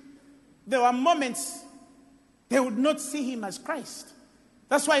vision. There were moments they would not see him as Christ.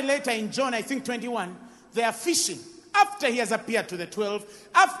 That's why later in John, I think 21, they are fishing. After he has appeared to the 12,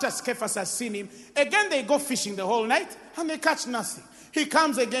 after Cephas has seen him, again they go fishing the whole night and they catch nothing. He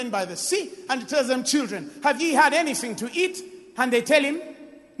comes again by the sea and he tells them, children, have ye had anything to eat? And they tell him,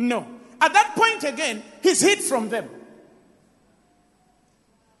 no. At that point again, he's hid from them.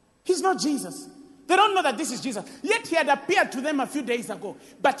 He's not Jesus. They don't know that this is Jesus. Yet he had appeared to them a few days ago.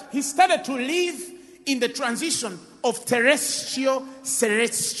 But he started to live in the transition of terrestrial,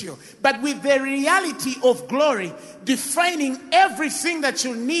 celestial. But with the reality of glory, defining everything that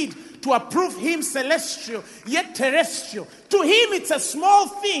you need to approve him celestial, yet terrestrial. To him, it's a small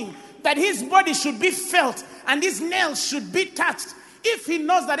thing that his body should be felt and his nails should be touched. If he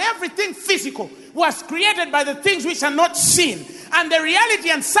knows that everything physical was created by the things which are not seen, and the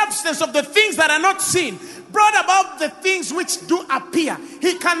reality and substance of the things that are not seen brought about the things which do appear,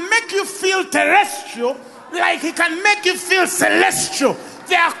 he can make you feel terrestrial like he can make you feel celestial.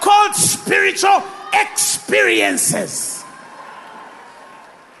 They are called spiritual experiences.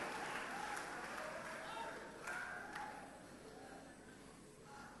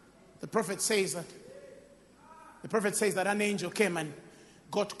 The prophet says that an angel came and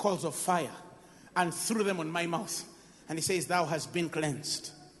got coals of fire and threw them on my mouth. And he says, thou hast been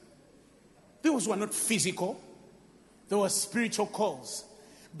cleansed. Those were not physical. They were spiritual calls.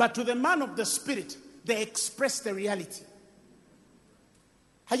 But to the man of the spirit, they express the reality.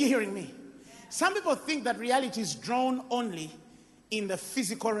 Are you hearing me? Some people think that reality is drawn only in the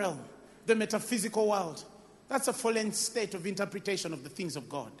physical realm, the metaphysical world. That's a fallen state of interpretation of the things of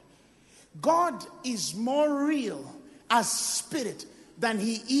God. God is more real as spirit than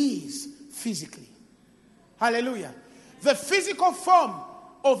he is physically. Hallelujah. The physical form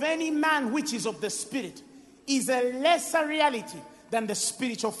of any man which is of the spirit is a lesser reality than the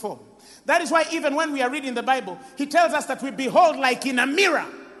spiritual form. That is why even when we are reading the Bible, he tells us that we behold like in a mirror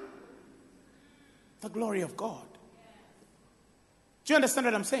the glory of God. Do you understand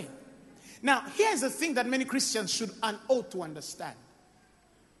what I'm saying? Now, here's the thing that many Christians should and ought to understand.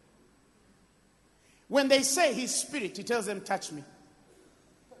 When they say his spirit, he tells them, touch me.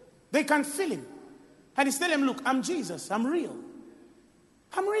 They can feel him. And he's telling them, look, I'm Jesus. I'm real.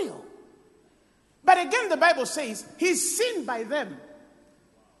 I'm real. But again, the Bible says he's seen by them.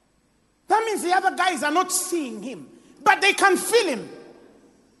 That means the other guys are not seeing him, but they can feel him.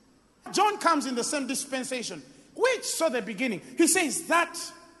 John comes in the same dispensation, which saw the beginning. He says that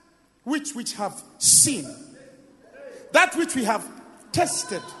which have seen, that which we have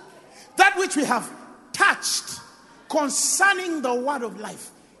tested, that which we have touched concerning the word of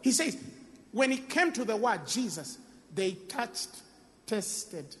life. He says, when it came to the word Jesus, they touched,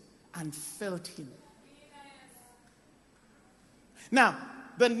 tested, and felt him. Now,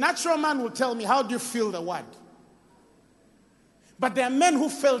 the natural man will tell me, how do you feel the word? But there are men who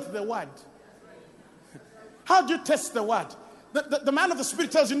felt the word. How do you test the word? The man of the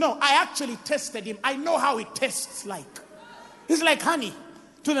spirit tells you, no, I actually tested him. I know how it tastes like. It's like honey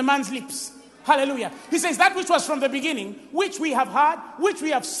to the man's lips. Hallelujah. He says that which was from the beginning, which we have heard, which we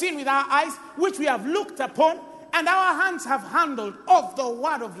have seen with our eyes, which we have looked upon, and our hands have handled of the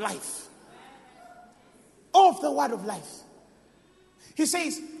word of life. Of the word of life. He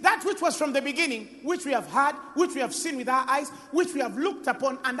says that which was from the beginning, which we have heard, which we have seen with our eyes, which we have looked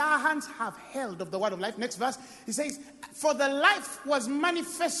upon, and our hands have held of the word of life. Next verse. He says, for the life was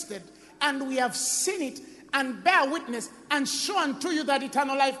manifested, and we have seen it, and bear witness, and show unto you that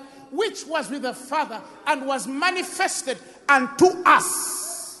eternal life, which was with the Father, and was manifested unto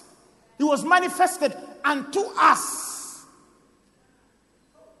us. It was manifested unto us.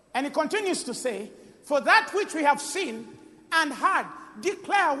 And he continues to say, for that which we have seen and heard,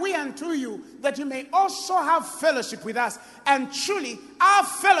 declare we unto you, that you may also have fellowship with us. And truly, our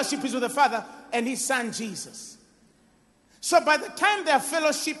fellowship is with the Father and his Son Jesus. So by the time they are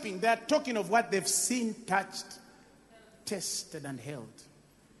fellowshipping, they are talking of what they've seen, touched, tested, and held,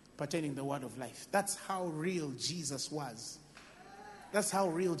 pertaining the word of life. That's how real Jesus was. That's how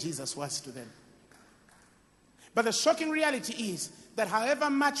real Jesus was to them. But the shocking reality is that however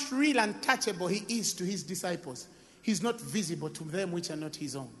much real and touchable he is to his disciples, he's not visible to them which are not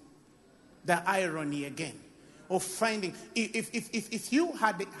his own. The irony again of finding, if you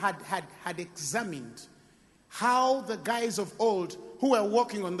had examined how the guys of old who were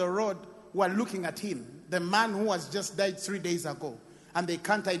walking on the road were looking at him, the man who has just died 3 days ago, and they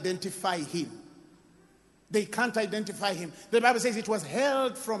can't identify him. They can't identify him. The Bible says it was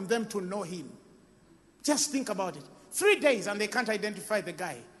held from them to know him. Just think about it. 3 days and they can't identify the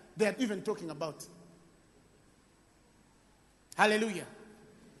guy they're even talking about. Hallelujah.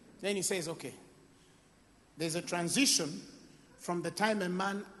 Then he says, okay, there's a transition from the time a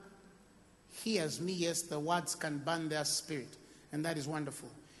man hears me, yes, the words can burn their spirit, and that is wonderful,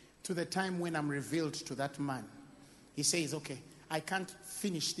 to the time when I'm revealed to that man. He says, okay, I can't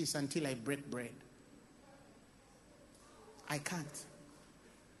finish this until I break bread. I can't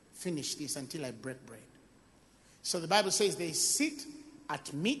finish this until I break bread. So the Bible says they sit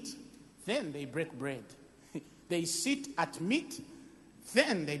at meat, then they break bread. They sit at meat,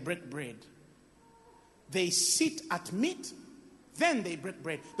 then they break bread. They sit at meat, then they break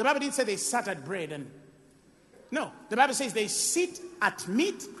bread. The Bible didn't say they sat at bread and... No, the Bible says they sit at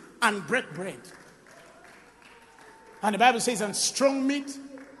meat and break bread. And the Bible says, and strong meat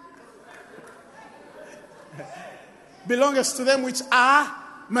belongs to them which are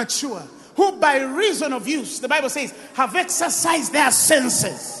mature, who by reason of use, the Bible says, have exercised their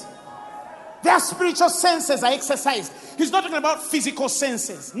senses. Their spiritual senses are exercised. He's not talking about physical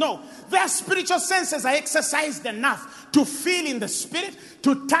senses. No, their spiritual senses are exercised enough to feel in the spirit,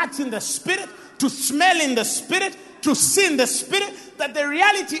 to touch in the spirit, to smell in the spirit, to see in the spirit, that the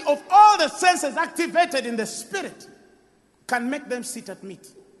reality of all the senses activated in the spirit can make them sit at meat.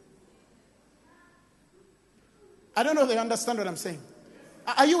 I don't know if they understand what I'm saying.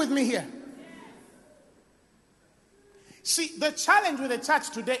 Are you with me here? See, the challenge with the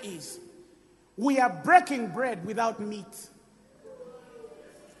church today is we are breaking bread without meat.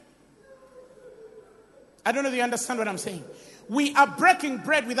 I don't know if you understand what I'm saying. We are breaking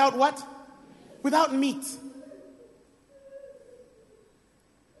bread without what? Without meat.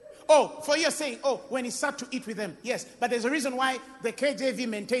 Oh, for you saying, oh, when he sat to eat with them. Yes, but there's a reason why the KJV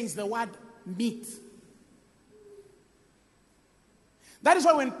maintains the word meat. That is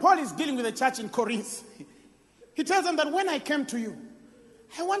why when Paul is dealing with the church in Corinth, he tells them that when I came to you,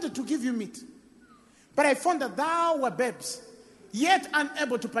 I wanted to give you meat. But I found that thou were babes, yet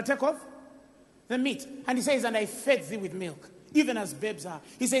unable to partake of the meat. And he says, and I fed thee with milk, even as babes are.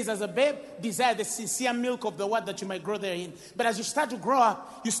 He says, as a babe, desire the sincere milk of the word that you might grow therein. But as you start to grow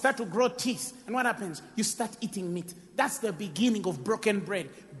up, you start to grow teeth. And what happens? You start eating meat. That's the beginning of broken bread.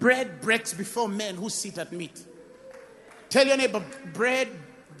 Bread breaks before men who sit at meat. Tell your neighbor, bread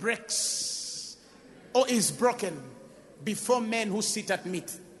breaks or is broken before men who sit at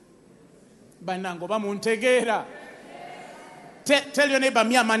meat. Banango bamuntegera. Tell your neighbor,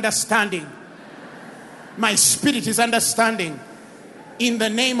 me, I'm understanding. My spirit is understanding. In the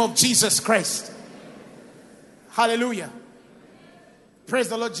name of Jesus Christ. Hallelujah. Praise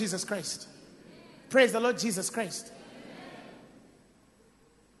the Lord Jesus Christ. Praise the Lord Jesus Christ.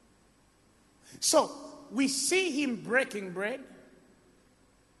 So, we see him breaking bread.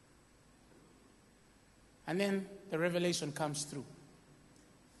 And then the revelation comes through.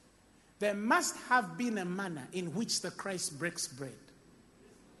 There must have been a manner in which the Christ breaks bread.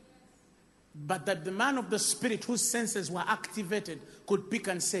 But that the man of the Spirit whose senses were activated could pick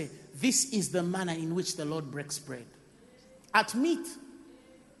and say, this is the manner in which the Lord breaks bread. At meat.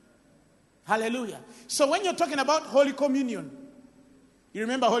 Hallelujah. So when you're talking about Holy Communion, you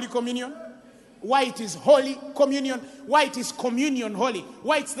remember Holy Communion? Why it is Holy Communion? Why it is communion holy?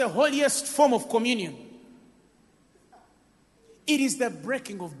 Why it's the holiest form of communion? It is the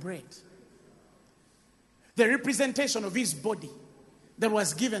breaking of bread. The representation of his body that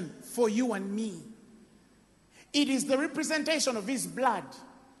was given for you and me. It is the representation of his blood.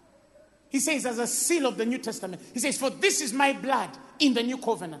 He says as a seal of the New Testament. He says, for this is my blood in the new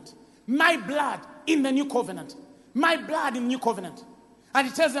covenant. My blood in the new covenant. My blood in the new covenant. And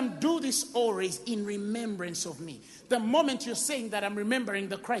he tells them, do this always in remembrance of me. The moment you're saying that I'm remembering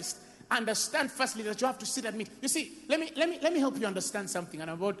the Christ, understand firstly that you have to sit at me. You see, let me help you understand something. And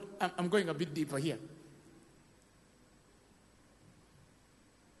I'm going a bit deeper here.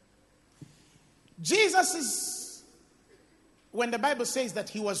 Jesus is, when the Bible says that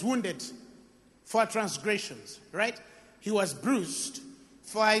he was wounded for our transgressions, right? He was bruised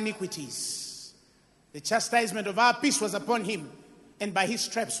for our iniquities. The chastisement of our peace was upon him, and by his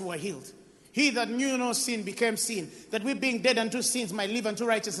stripes we were healed. He that knew no sin became sin, that we being dead unto sins might live unto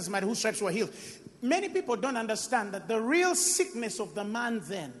righteousness, by whose stripes were healed. Many people don't understand that the real sickness of the man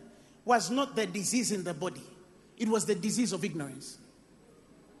then was not the disease in the body. It was the disease of ignorance.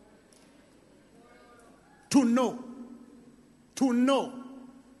 To know.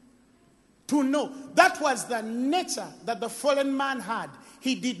 That was the nature that the fallen man had.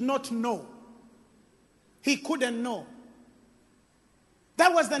 He did not know. He couldn't know.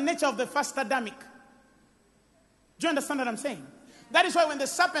 That was the nature of the first Adamic. Do you understand what I'm saying? That is why when the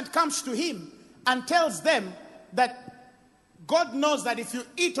serpent comes to him and tells them that God knows that if you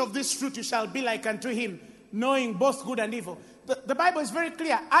eat of this fruit, you shall be like unto him, knowing both good and evil. The Bible is very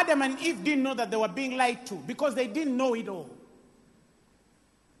clear. Adam and Eve didn't know that they were being lied to because they didn't know it all.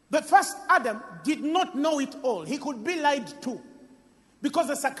 The first Adam did not know it all. He could be lied to because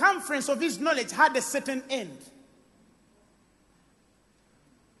the circumference of his knowledge had a certain end.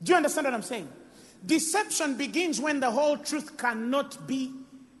 Do you understand what I'm saying? Deception begins when the whole truth cannot be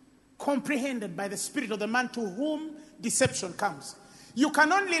comprehended by the spirit of the man to whom deception comes. You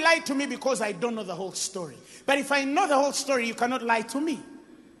can only lie to me because I don't know the whole story. But if I know the whole story, you cannot lie to me.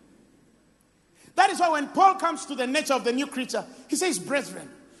 That is why when Paul comes to the nature of the new creature, he says, brethren,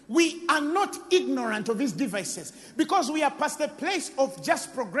 we are not ignorant of his devices, because we are past the place of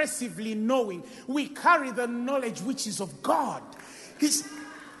just progressively knowing. We carry the knowledge which is of God.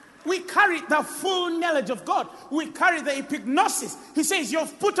 We carry the full knowledge of God. We carry the epignosis. He says,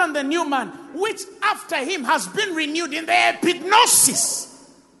 you've put on the new man, which after him has been renewed in the epignosis.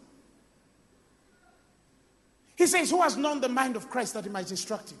 He says, who has known the mind of Christ that he might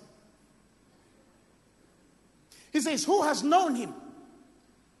instruct him? He says, who has known him?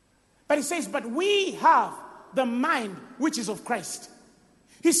 But he says, but we have the mind which is of Christ.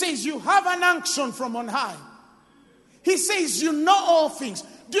 He says, you have an unction from on high. He says, you know all things.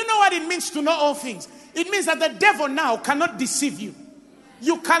 Do you know what it means to know all things? It means that the devil now cannot deceive you.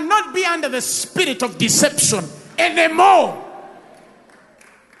 You cannot be under the spirit of deception anymore.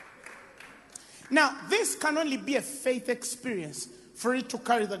 Now, this can only be a faith experience for it to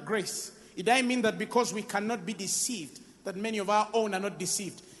carry the grace. It doesn't mean that because we cannot be deceived, that many of our own are not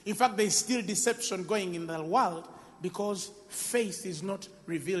deceived. In fact, there is still deception going in the world because faith is not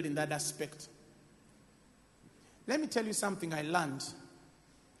revealed in that aspect. Let me tell you something I learned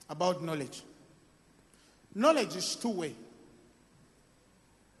about knowledge. Knowledge is two-way.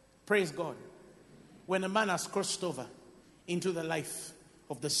 Praise God. When a man has crossed over into the life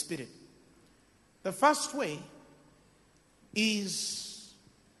of the Spirit. The first way is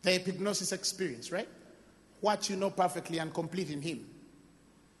the epignosis experience, right? What you know perfectly and complete in him.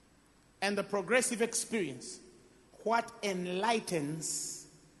 And the progressive experience, what enlightens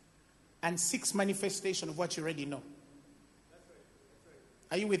and seeks manifestation of what you already know.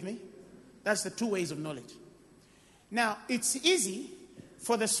 Are you with me? That's the two ways of knowledge. Now, it's easy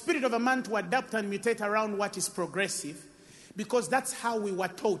for the spirit of a man to adapt and mutate around what is progressive, because that's how we were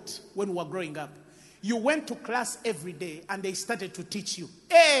taught when we were growing up. You went to class every day and they started to teach you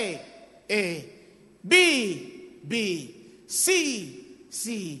A, B, B, C,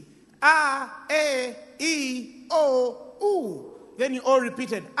 C, A, E, O, U. Then you all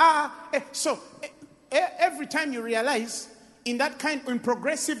repeated A, E. So every time you realize in that kind in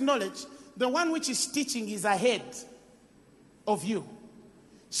progressive knowledge, the one which is teaching is ahead of you.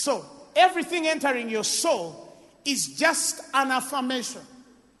 So everything entering your soul is just an affirmation.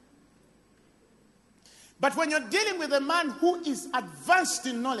 But when you're dealing with a man who is advanced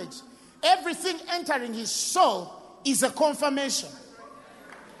in knowledge, everything entering his soul is a confirmation.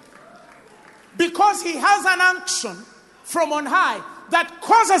 Because he has an unction from on high that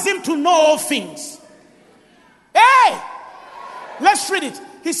causes him to know all things. Hey! Let's read it.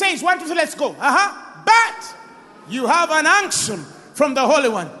 He says, 1, 2, 3, let's go. But you have an unction from the Holy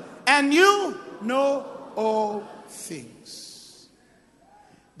One, and you know all things.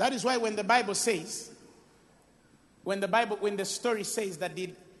 That is why when the Bible says, when the story says that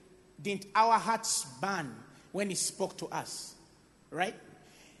didn't our hearts burn when he spoke to us, right?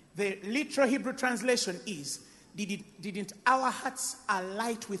 The literal Hebrew translation is, didn't our hearts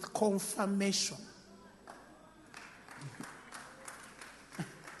alight with confirmation?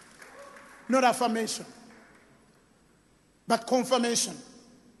 Not affirmation, but confirmation.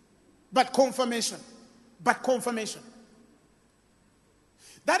 But confirmation. But confirmation.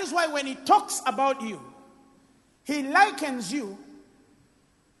 That is why when he talks about you, he likens you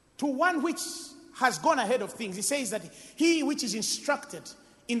to one which has gone ahead of things. He says that he which is instructed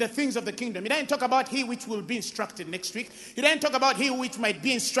in the things of the kingdom. He doesn't talk about he which will be instructed next week. He doesn't talk about he which might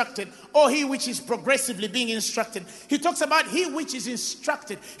be instructed or he which is progressively being instructed. He talks about he which is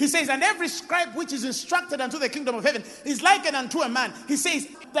instructed. He says, and every scribe which is instructed unto the kingdom of heaven is likened unto a man. He says,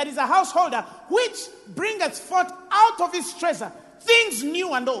 that is a householder which bringeth forth out of his treasure things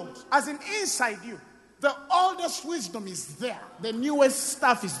new and old. As in inside you, the oldest wisdom is there. The newest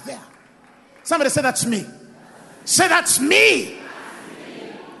stuff is there. Somebody say, that's me. Say, that's me.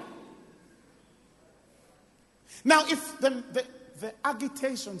 Now, if the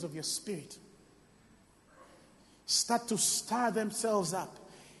agitations of your spirit start to stir themselves up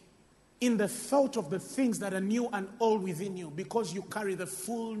in the thought of the things that are new and old within you, because you carry the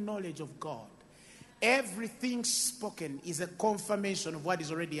full knowledge of God, everything spoken is a confirmation of what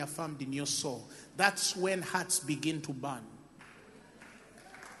is already affirmed in your soul. That's when hearts begin to burn.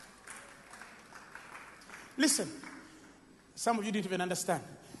 Listen, some of you didn't even understand.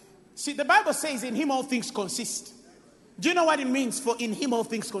 See, the Bible says in him all things consist. Do you know what it means for in him all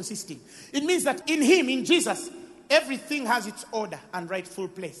things consisting? It means that in him, in Jesus, everything has its order and rightful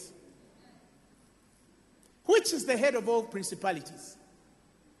place. Which is the head of all principalities?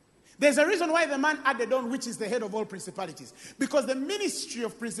 There's a reason why the man added on, which is the head of all principalities. Because the ministry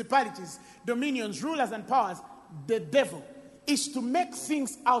of principalities, dominions, rulers, and powers, the devil, is to make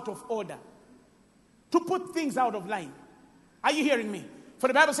things out of order, to put things out of line. Are you hearing me? For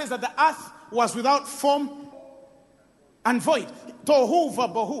the Bible says that the earth was without form and void. Tohu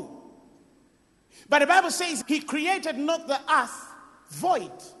vabohu. But the Bible says he created not the earth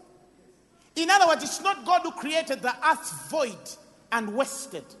void. In other words, it's not God who created the earth void and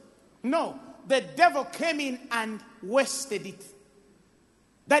wasted. No, the devil came in and wasted it.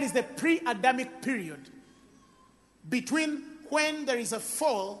 That is the pre-Adamic period between when there is a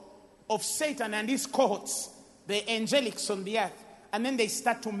fall of Satan and his cohorts, the angelics on the earth, and then they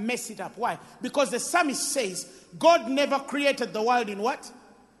start to mess it up. Why? Because the psalmist says, God never created the world in what?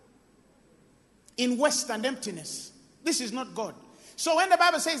 In waste and emptiness. This is not God. So when the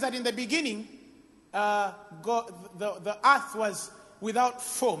Bible says that in the beginning, God, the earth was without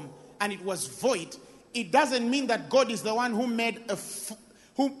form and it was void, it doesn't mean that God is the one who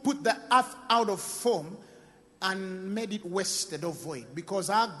who put the earth out of form and made it wasted or void. Because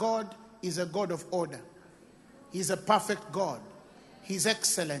our God is a God of order. He's a perfect God. He's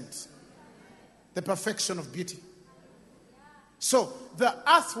excellent. The perfection of beauty. So the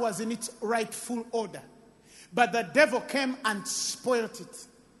earth was in its rightful order. But the devil came and spoilt it.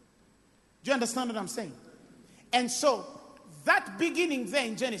 Do you understand what I'm saying? And so that beginning there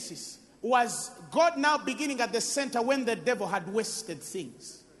in Genesis was God now beginning at the center when the devil had wasted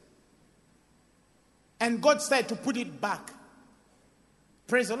things. And God started to put it back.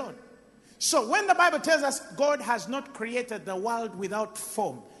 Praise the Lord. So when the Bible tells us God has not created the world without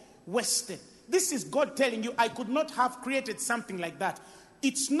form, wasted, this is God telling you, I could not have created something like that.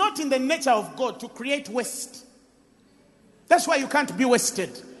 It's not in the nature of God to create waste. That's why you can't be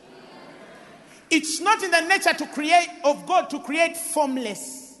wasted. It's not in the nature of God to create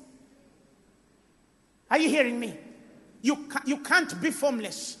formless. Are you hearing me? You can't be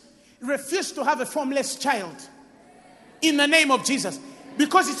formless. Refuse to have a formless child in the name of Jesus.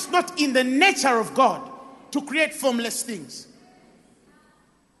 Because it's not in the nature of God to create formless things.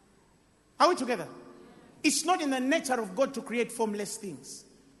 Are we together? It's not in the nature of God to create formless things.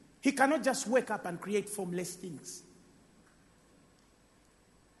 He cannot just wake up and create formless things.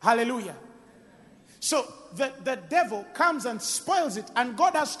 Hallelujah. So the devil comes and spoils it, and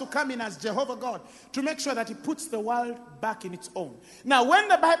God has to come in as Jehovah God to make sure that he puts the world back in its own. Now, when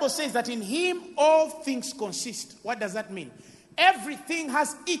the Bible says that in him all things consist, what does that mean? Everything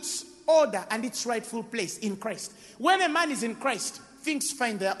has its order and its rightful place in Christ. When a man is in Christ, things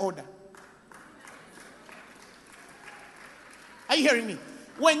find their order. Are you hearing me?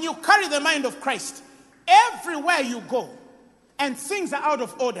 When you carry the mind of Christ, everywhere you go and things are out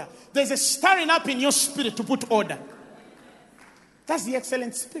of order, there's a stirring up in your spirit to put order. That's the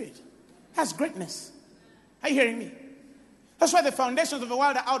excellent spirit. That's greatness. Are you hearing me? That's why the foundations of the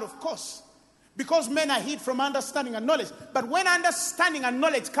world are out of course. Because men are hid from understanding and knowledge. But when understanding and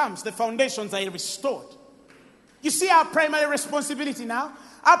knowledge comes, the foundations are restored. You see our primary responsibility now?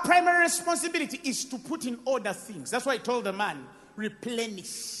 Our primary responsibility is to put in order things. That's why I told the man,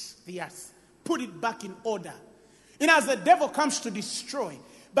 replenish the earth. Put it back in order. And as the devil comes to destroy,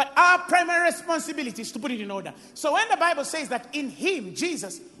 but our primary responsibility is to put it in order. So when the Bible says that in him,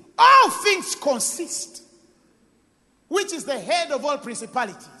 Jesus, all things consist, which is the head of all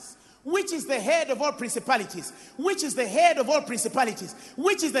principalities, which is the head of all principalities, which is the head of all principalities,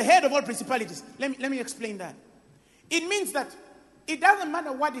 which is the head of all principalities. Let me explain that. It means that it doesn't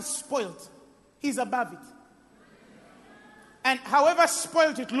matter what is spoiled, he's above it. And however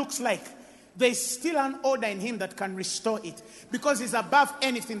spoiled it looks like, there's still an order in him that can restore it, because he's above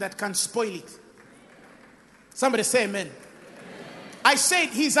anything that can spoil it. Somebody say amen. Amen. I said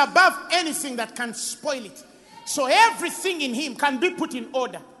he's above anything that can spoil it. So everything in him can be put in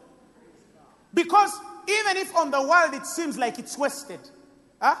order. Because even if on the world it seems like it's wasted,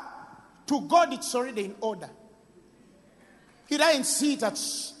 to God it's already in order. He doesn't see it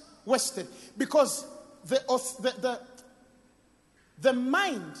as wasted. Because the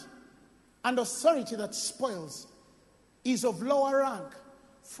mind and authority that spoils is of lower rank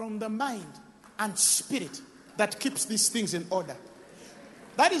from the mind and spirit that keeps these things in order.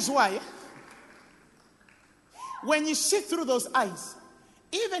 That is why when you see through those eyes,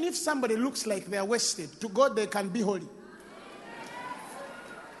 even if somebody looks like they are wasted, to God they can be holy.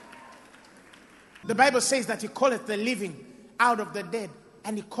 The Bible says that he calleth the living out of the dead,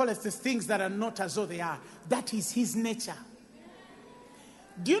 and he calleth the things that are not as though they are. That is his nature.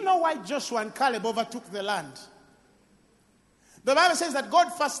 Do you know why Joshua and Caleb overtook the land? The Bible says that God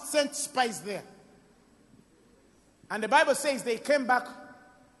first sent spies there. And the Bible says they came back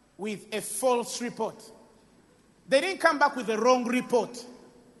with a false report. They didn't come back with the wrong report.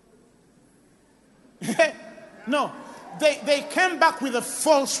 No, they came back with a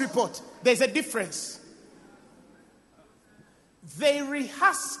false report. There's a difference. They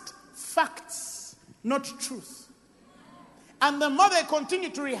rehearsed facts, not truth. And the more they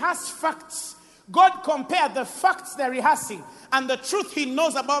continue to rehearse facts, God compared the facts they're rehearsing and the truth he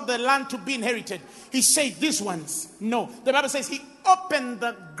knows about the land to be inherited. He said, these ones, no. The Bible says he opened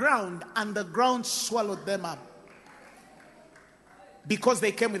the ground and the ground swallowed them up. Because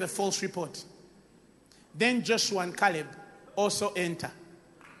they came with a false report. Then Joshua and Caleb also enter.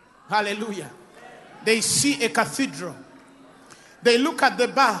 Hallelujah. They see a cathedral. They look at the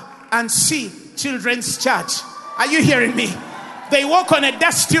bar and see children's church. Are you hearing me? They walk on a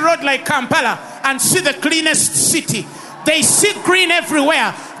dusty road like Kampala and see the cleanest city. They see green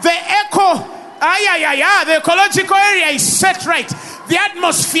everywhere. The the ecological area is set right. The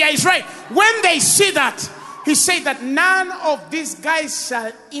atmosphere is right. When they see that, he said that none of these guys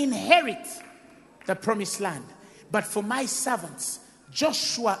shall inherit the promised land. But for my servants,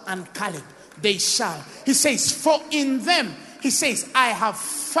 Joshua and Caleb, they shall. He says, for in them, he says, I have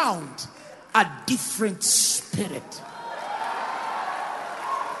found a different spirit.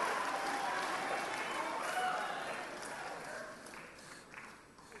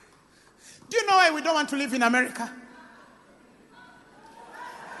 Do you know why we don't want to live in America?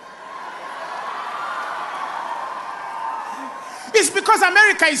 It's because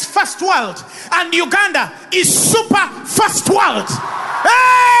America is first world and Uganda is super first world.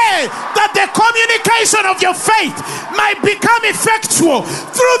 Hey! That the communication of your faith might become effectual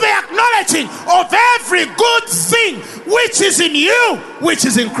through the acknowledging of every good thing which is in you, which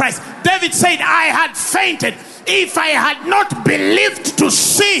is in Christ. David said, I had fainted if I had not believed to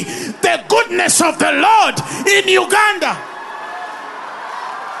see the goodness of the Lord in Uganda.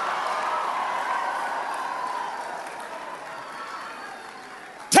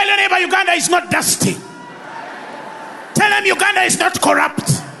 Tell your neighbor, Uganda is not dusty. Tell him Uganda is not corrupt.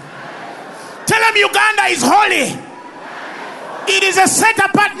 Tell him Uganda is holy. It is a set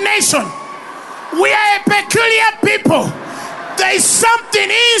apart nation. We are a peculiar people. There is something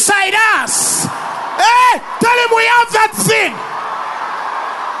inside us. Hey, tell him we have that thing.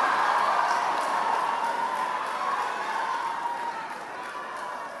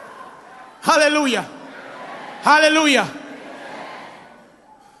 Hallelujah. Hallelujah.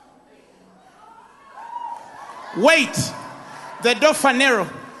 Wait, the Dofanero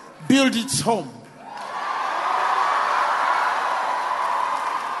build its home.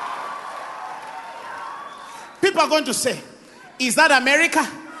 People are going to say, is that America?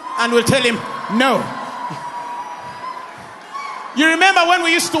 And we'll tell him, no. You remember when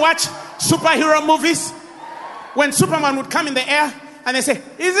we used to watch superhero movies? When Superman would come in the air and they say,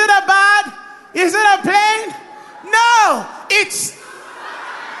 is it a bird? Is it a plane? No, it's...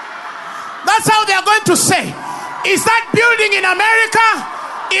 That's how they are going to say. Is that building in America?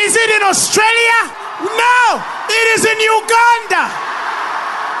 Is it in Australia? No, it is in Uganda.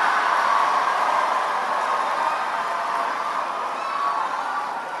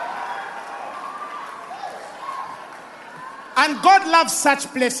 And God loves such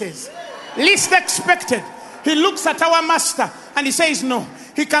places. Least expected. He looks at our master and he says, no,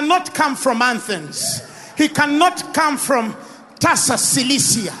 he cannot come from Athens. He cannot come from Tarsus,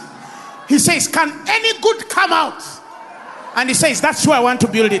 Cilicia. He says, can any good come out? And he says, that's where I want to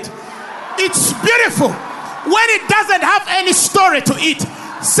build it. It's beautiful when it doesn't have any story to it,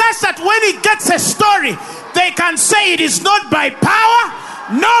 such that when it gets a story, they can say it is not by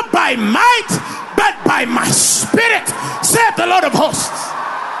power, not by might, but by my spirit, saith the Lord of hosts.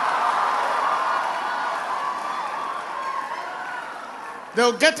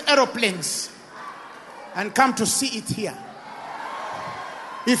 They'll get aeroplanes and come to see it here.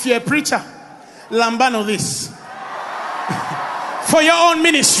 If you're a preacher, lambano this. For your own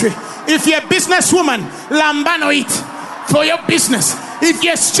ministry. If you're a businesswoman, lambano it. For your business. If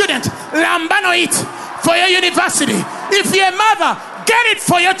you're a student, lambano it. For your university. If you're a mother, get it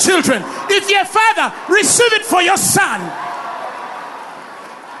for your children. If you're a father, receive it for your son.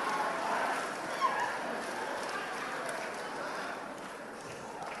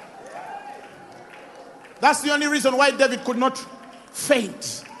 That's the only reason why David could not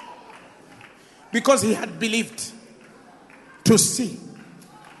faint, because he had believed to see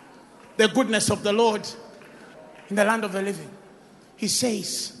the goodness of the Lord in the land of the living. He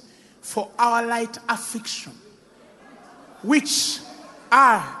says, for our light affliction, which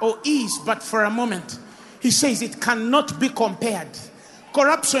are or is but for a moment, He says it cannot be compared.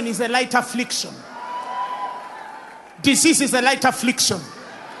 Corruption is a light affliction. Disease is a light affliction.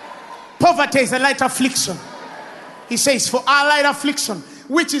 Poverty is a light affliction. He says, for our light affliction,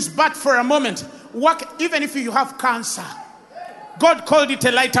 which is but for a moment, even if you have cancer, God called it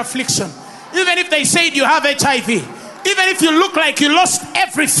a light affliction. Even if they said you have HIV, even if you look like you lost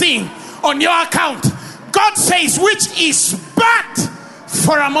everything on your account, God says, which is but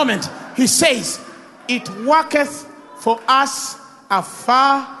for a moment. He says, it worketh for us a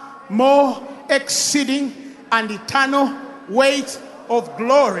far more exceeding and eternal weight of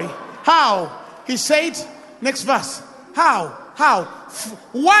glory. How? He said, next verse. How?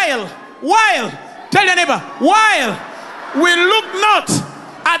 While, tell your neighbor, while we look not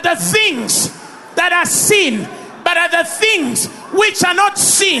at the things that are seen, but at the things which are not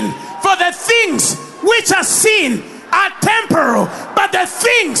seen. For the things which are seen are temporal, but the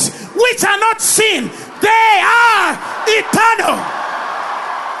things which are not seen, they are eternal.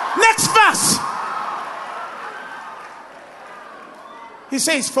 Next verse. He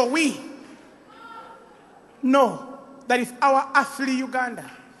says, for we know that if our earthly Uganda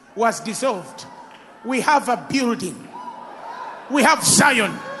was dissolved, we have a building. We have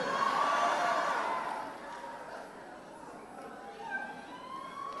Zion.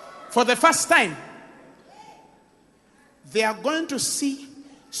 For the first time, they are going to see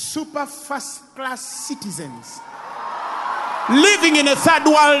super first class citizens living in a third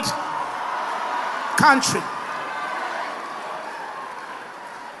world country.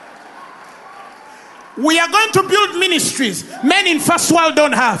 We are going to build ministries men in first world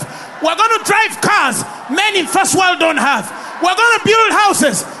don't have. We're going to drive cars men in first world don't have. We're going to build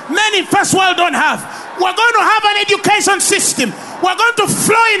houses men in first world don't have. We're going to have an education system. We're going to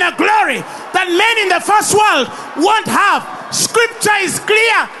flow in a glory that men in the first world won't have. Scripture is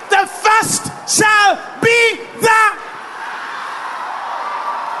clear. The first shall be the.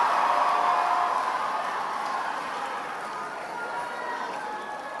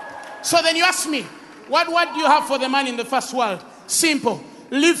 So then you ask me, what do you have for the man in the first world? Simple.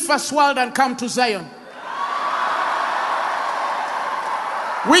 Leave first world and come to Zion,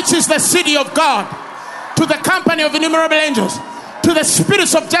 which is the city of God, to the company of innumerable angels, to the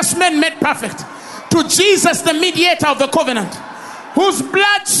spirits of just men made perfect, to Jesus the mediator of the covenant, whose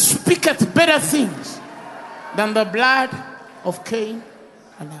blood speaketh better things than the blood of Cain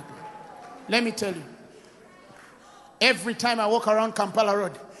and Abel. Let me tell you, every time I walk around Kampala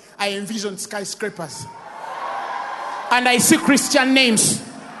Road, I envision skyscrapers and I see Christian names.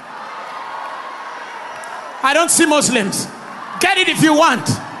 I don't see Muslims. Get it if you want.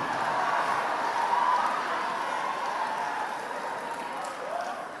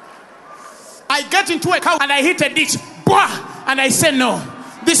 I get into a car and I hit a ditch. Bwah! And I say, no,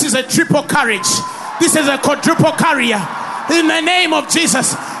 this is a triple carriage. This is a quadruple carrier. In the name of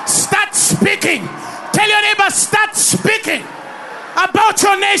Jesus, start speaking. Tell your neighbor, start speaking about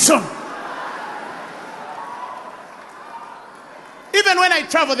your nation. Even when I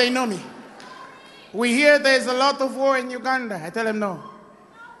travel, they know me. We hear there's a lot of war in Uganda. I tell them, no.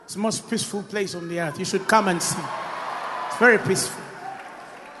 It's the most peaceful place on the earth. You should come and see. It's very peaceful.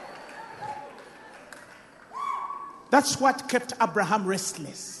 That's what kept Abraham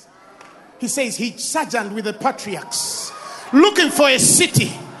restless. He says he sojourned with the patriarchs, looking for a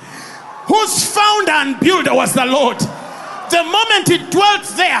city whose founder and builder was the Lord. The moment he dwelt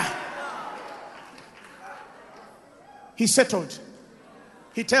there, he settled.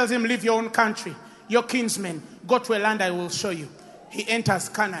 He tells him, leave your own country, your kinsmen, go to a land I will show you. He enters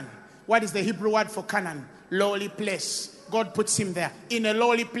Canaan. What is the Hebrew word for Canaan? Lowly place. God puts him there in a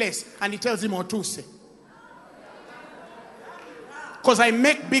lowly place, and he tells him, Otuse. Because I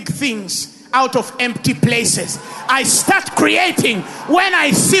make big things out of empty places. I start creating when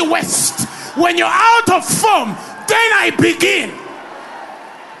I see waste. When you're out of form, then I begin.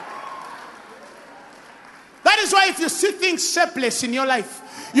 That is why if you see things shapeless in your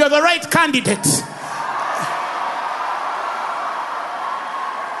life, you're the right candidate.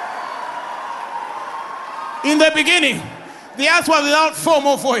 In the beginning, the earth was without form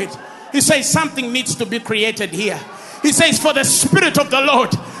or void. He says something needs to be created here. He says, for the Spirit of the Lord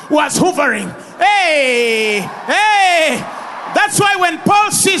was hovering. Hey. That's why when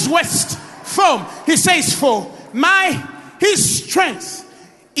Paul sees waste form, he says, for his strength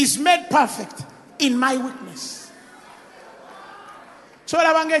is made perfect in my weakness.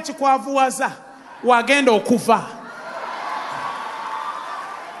 Cholabanga ekikwavuwaza wagenda okuva.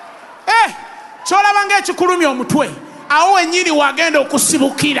 Cholabanga ekikulumya omutwe awo wenyini wagenda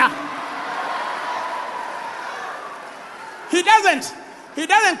okusibukira. He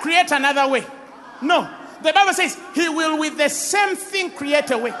doesn't create another way. No. The Bible says he will with the same thing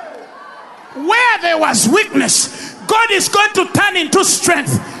create a way. Where there was weakness, God is going to turn into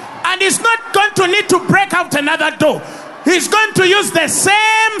strength. And he's not going to need to break out another door. He's going to use the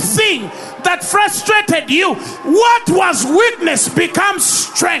same thing that frustrated you. What was weakness becomes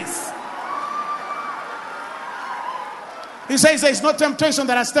strength. He says there is no temptation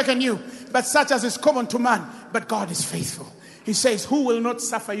that has taken you, but such as is common to man. But God is faithful. He says, who will not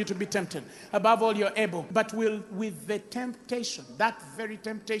suffer you to be tempted? Above all, you're able, but will with the temptation, that very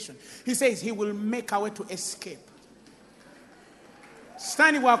temptation, he says he will make a way to escape.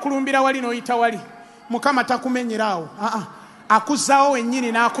 Stani bwakulumbira wali noyita wali. Mukama takumenyerawo. Akuzaawo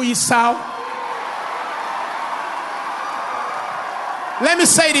wennyini n'akuyisaawo. Let me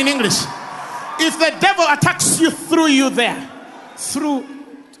say it in English. If the devil attacks you through you there,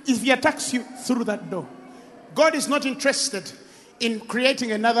 if he attacks you through that door, God is not interested in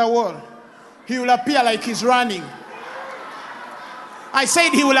creating another world. He will appear like he's running. I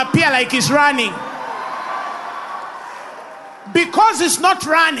said he will appear like he's running. Because he's not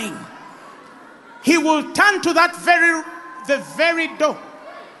running, he will turn to the very door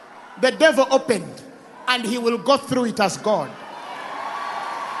the devil opened, and he will go through it as God.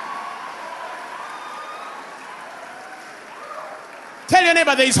 Tell your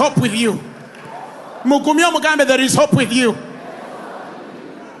neighbor there is hope with you. Mugumyo Mugambe, there is hope with you.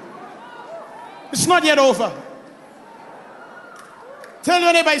 It's not yet over. Tell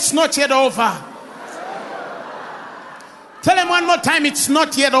your neighbor it's not yet over. Tell him one more time, it's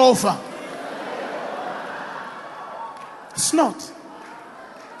not yet over. It's not.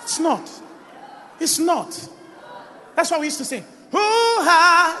 It's not. It's not. That's what we used to say. Who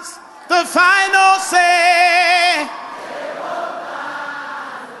has the final say?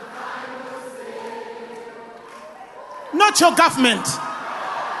 Not your government.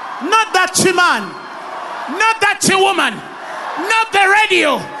 Not that man. Not that woman. Not the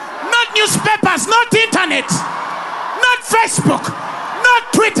radio. Not newspapers. Not internet. Not Facebook.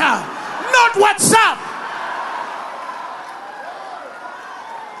 Not Twitter. Not WhatsApp.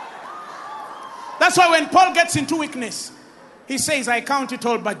 That's why when Paul gets into weakness, he says, I count it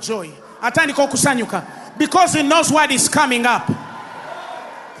all but joy. Atandika okusanyuka. Because he knows what is coming up.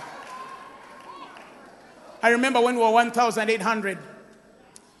 I remember when we were 1,800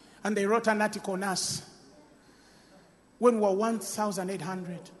 and they wrote an article on us. When we were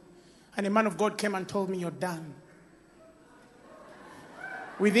 1,800 and a man of God came and told me, you're done.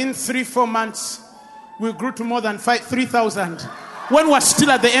 Within 3-4 months, we grew to more than 3,000. When we were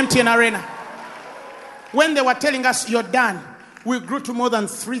still at the MTN Arena, when they were telling us, you're done, we grew to more than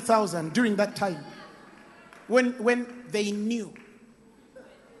 3,000 during that time. When they knew.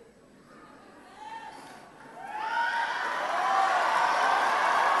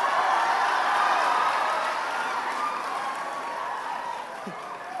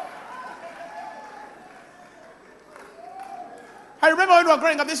 I remember when we were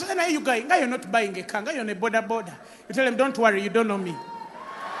growing up, they said, "Where are you going? Guy, you're not buying a car. Guy, you're on a border. You tell them, don't worry, you don't know me.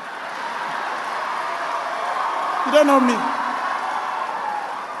 You don't know me.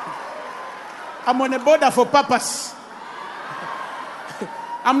 I'm on a border for purpose.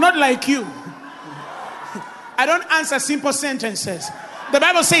 I'm not like you. I don't answer simple sentences. The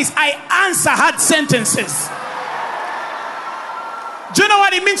Bible says, I answer hard sentences. Do you know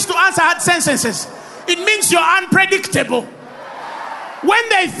what it means to answer hard sentences? It means you're unpredictable. When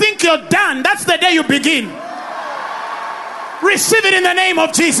they think you're done, that's the day you begin. Receive it in the name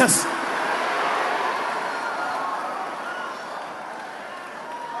of Jesus.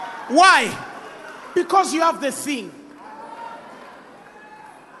 Why? Because you have the thing.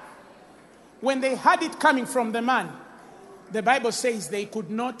 When they had it coming from the man, the Bible says they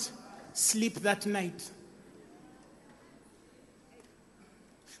could not sleep that night.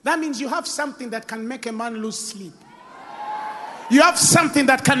 That means you have something that can make a man lose sleep. You have something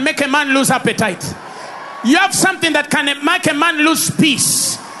that can make a man lose appetite. You have something that can make a man lose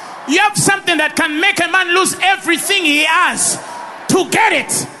peace. You have something that can make a man lose everything he has to get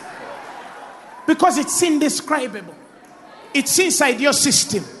it. Because it's indescribable. It's inside your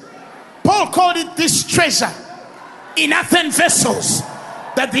system. Paul called it this treasure in earthen vessels.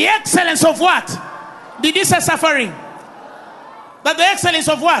 That the excellence of what? Did he say suffering? That the excellence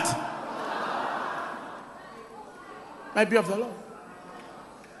of what? Might be of the Lord.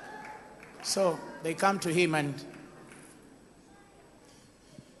 So they come to him and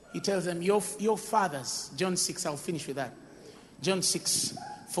he tells them, your fathers, John 6, I'll finish with that. John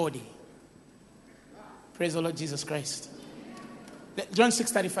 6:40. Praise the Lord Jesus Christ. John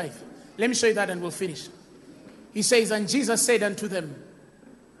 6:35. Let me show you that and we'll finish. He says, and Jesus said unto them,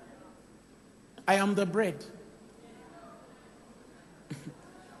 I am the bread.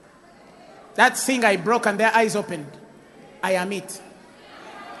 That thing I broke and their eyes opened. I am it.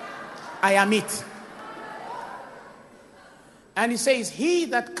 I am it. And he says, he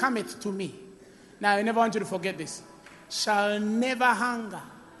that cometh to me. Now, I never want you to forget this. Shall never hunger.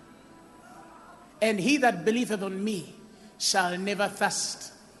 And he that believeth on me shall never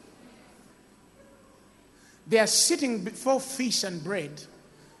thirst. They are sitting before fish and bread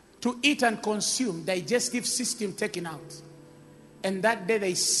to eat and consume, digestive system taken out. And that day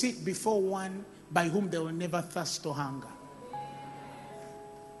they sit before one by whom they will never thirst or hunger.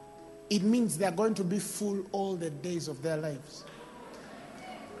 It means they are going to be full all the days of their lives.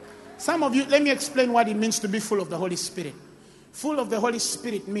 Some of you, let me explain what it means to be full of the Holy Spirit. Full of the Holy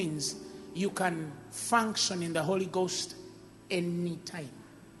Spirit means you can function in the Holy Ghost anytime.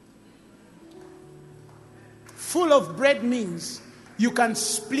 Full of bread means you can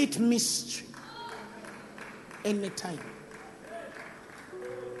split mystery anytime.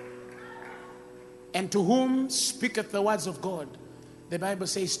 And to whom speaketh the words of God, the Bible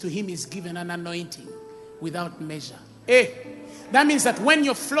says to him is given an anointing without measure. That means that when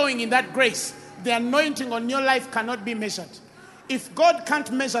you're flowing in that grace, the anointing on your life cannot be measured. If God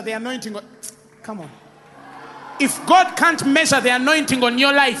can't measure the anointing, come on. If God can't measure the anointing on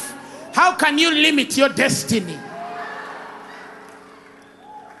your life, how can you limit your destiny?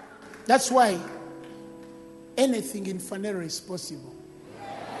 That's why anything in Phaneroo is possible.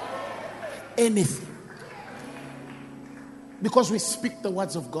 Anything. Because we speak the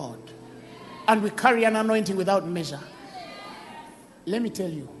words of God. And we carry an anointing without measure. Let me tell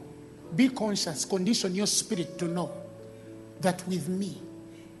you. Be conscious. Condition your spirit to know that with me,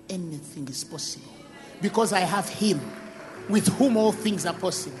 anything is possible. Because I have him with whom all things are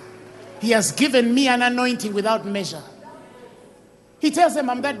possible. He has given me an anointing without measure. He tells them,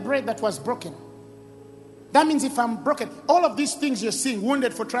 I'm that bread that was broken. That means if I'm broken, all of these things you're seeing,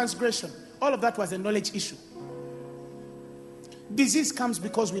 wounded for transgression, all of that was a knowledge issue. Disease comes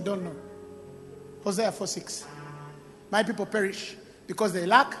because we don't know. Hosea 4:6. My people perish because they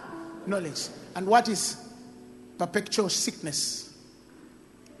lack knowledge. And what is perpetual sickness?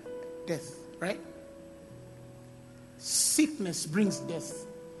 Death, right? Sickness brings death.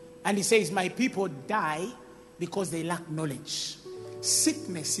 And he says, my people die because they lack knowledge.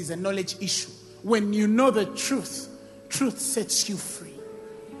 Sickness is a knowledge issue. When you know the truth, truth sets you free.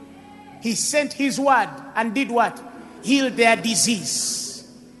 He sent his word and did what? Healed their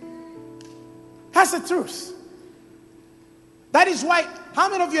disease. That's the truth. That is why, how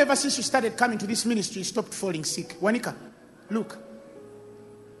many of you ever since you started coming to this ministry stopped falling sick? Wanika, look.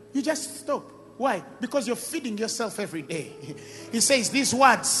 You just stop. Why? Because you're feeding yourself every day. He says these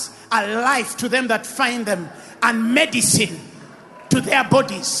words are life to them that find them and medicine to their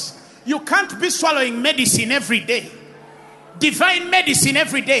bodies. You can't be swallowing medicine every day. Divine medicine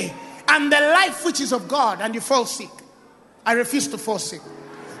every day. And the life which is of God, and you fall sick. I refuse to fall sick.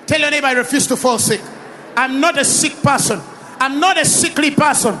 Tell your neighbor, I refuse to fall sick. I'm not a sick person. I'm not a sickly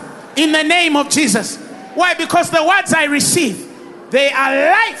person. In the name of Jesus. Why? Because the words I receive, they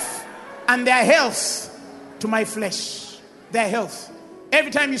are life and they are health to my flesh. They are health.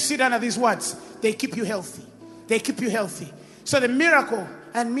 Every time you sit under these words, they keep you healthy. They keep you healthy. So the miracle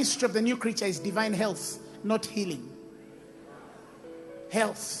and mystery of the new creature is divine health, not healing.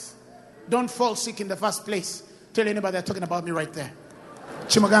 Health. Don't fall sick in the first place. Tell anybody they're talking about me right there.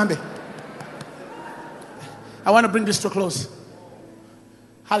 Chimagambe. I want to bring this to a close.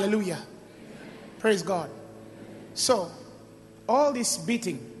 Hallelujah. Praise God. So, all this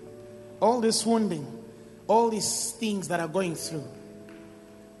beating, all this wounding, all these things that are going through,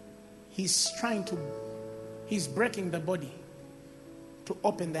 he's breaking the body to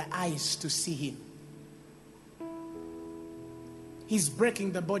open their eyes to see him. He's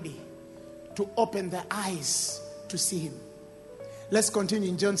breaking the body to open their eyes to see him. Let's continue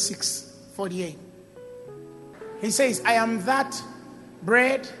in John 6:48. He says, I am that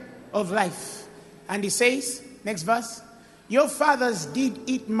bread of life. And he says, next verse, your fathers did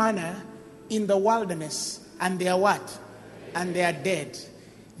eat manna in the wilderness, and they are what? And they are dead.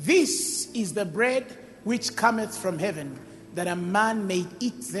 This is the bread which cometh from heaven, that a man may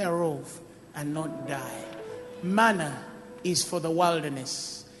eat thereof and not die. Manna is for the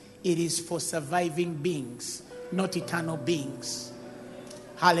wilderness. It is for surviving beings, not eternal beings.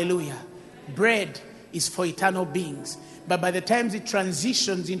 Hallelujah. Bread is for eternal beings. But by the time it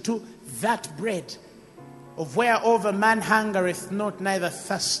transitions into that bread, of whereover man hungereth not, neither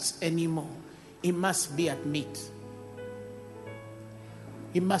thirsts anymore, it must be at meat.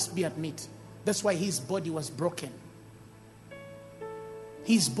 It must be at meat. That's why his body was broken.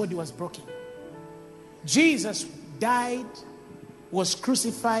 His body was broken. Jesus died, was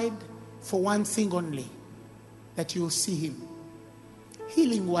crucified for one thing only, that you will see him.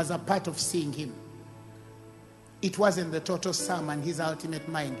 Healing was a part of seeing him. It wasn't the total sum and his ultimate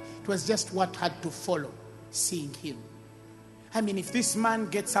mind. It was just what had to follow, seeing him. I mean, if this man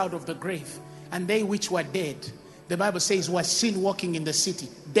gets out of the grave and they which were dead, the Bible says, were seen walking in the city.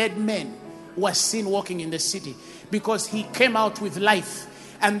 Dead men were seen walking in the city because he came out with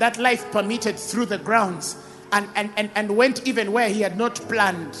life, and that life permeated through the grounds and went even where he had not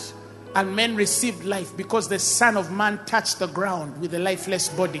planned. And men received life because the Son of Man touched the ground with a lifeless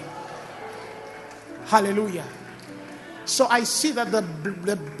body. Hallelujah. So I see that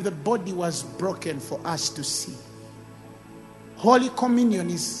the body was broken for us to see. Holy Communion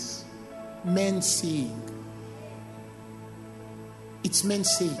is men seeing. It's men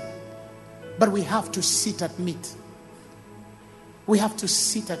seeing. But we have to sit at meat. We have to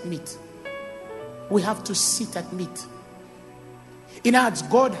sit at meat. We have to sit at meat. In other words,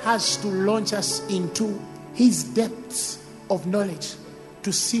 God has to launch us into his depths of knowledge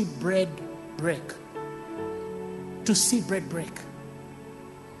to see bread break. To see bread break.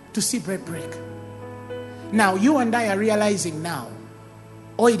 To see bread break. Now, you and I are realizing now,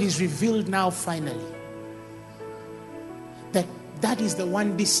 or it is revealed now finally, that is the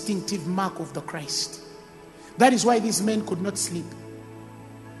one distinctive mark of the Christ. That is why these men could not sleep.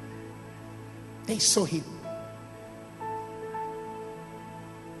 They saw him.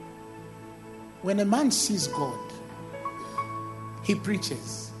 When a man sees God, he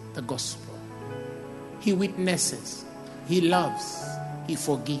preaches the gospel. He witnesses. He loves. He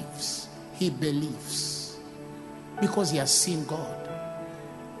forgives. He believes. Because he has seen God.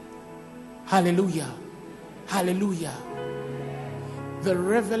 Hallelujah. Hallelujah. The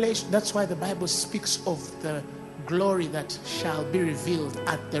revelation, that's why the Bible speaks of the glory that shall be revealed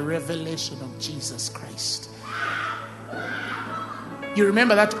at the revelation of Jesus Christ. You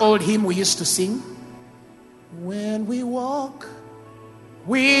remember that old hymn we used to sing? When we walk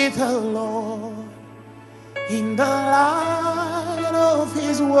with the Lord in the light of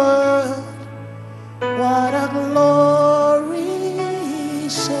his word, what a glory he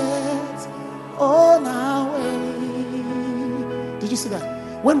sheds on our way. Did you see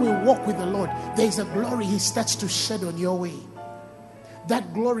that? When we walk with the Lord, there is a glory he starts to shed on your way.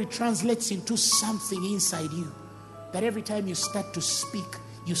 That glory translates into something inside you, that every time you start to speak,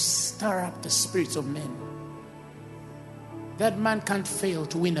 you stir up the spirits of men. That man can't fail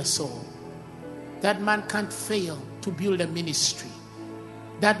to win a soul. That man can't fail to build a ministry.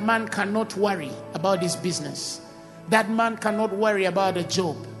 That man cannot worry about his business. That man cannot worry about a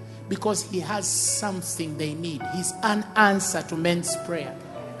job, because he has something they need. He's an answer to men's prayer.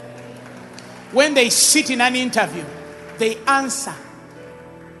 When they sit in an interview, they answer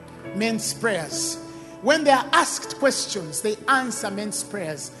men's prayers. When they are asked questions, they answer men's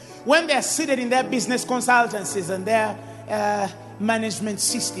prayers. When they are seated in their business consultancies and their management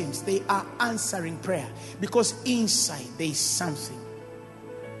systems, they are answering prayer. Because inside there is something.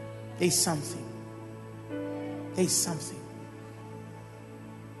 There is something. There is something.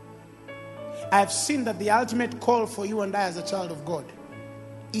 I have seen that the ultimate call for you and I as a child of God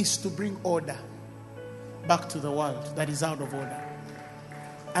is to bring order back to the world that is out of order.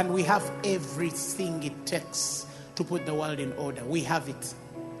 And we have everything it takes to put the world in order. We have it.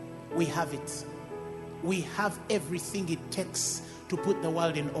 We have it. We have everything it takes to put the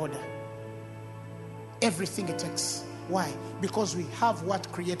world in order. Everything it takes. Why? Because we have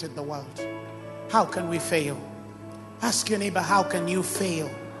what created the world. How can we fail? Ask your neighbor, how can you fail?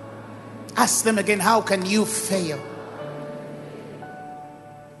 Ask them again, how can you fail?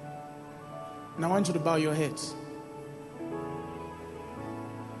 Now I want you to bow your heads.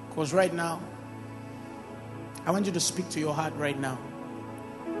 Because right now, I want you to speak to your heart right now.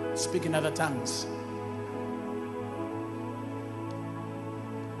 Speak in other tongues.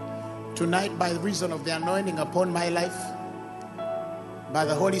 Tonight, by the reason of the anointing upon my life, by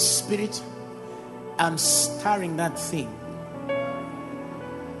the Holy Spirit, I'm stirring that thing.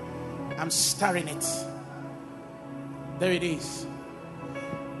 I'm stirring it. There it is.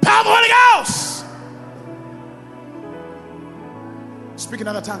 Power of the Holy Ghost! Speak in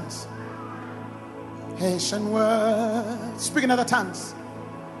other tongues. Haitian words. Speak in other tongues.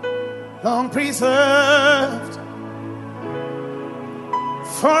 Long preserved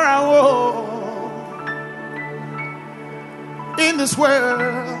for our war in this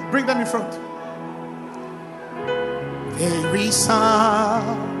world. Bring them in front. They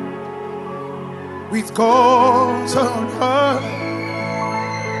resound with God's own heart.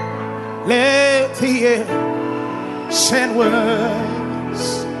 Let the ancient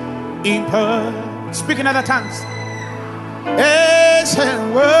words impart Speak in other tongues.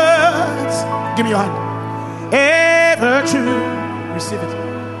 Ancient words. Give me your hand. Ever true. Receive it.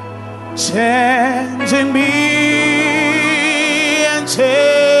 Changing me and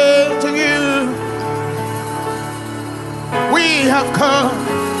changing you. We have come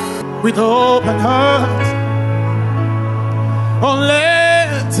with open hearts. Only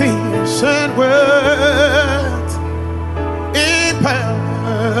these and words in power.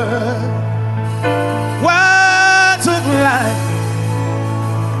 Words of life,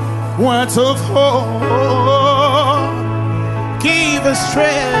 words of hope. Give us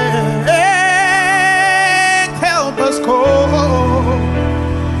strength, help us cope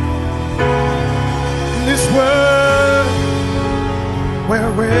in this world where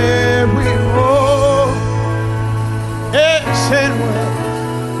we roam. Ancient world,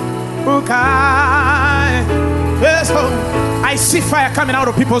 who can? Yes, oh. I see fire coming out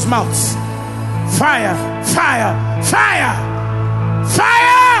of people's mouths. Fire, fire, fire,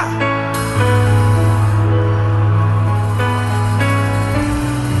 fire.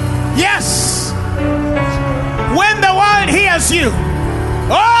 Yes. When the world hears you,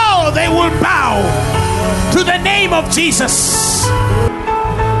 oh, they will bow to the name of Jesus.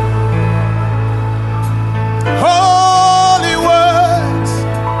 Holy words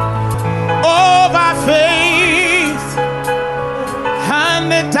of our faith,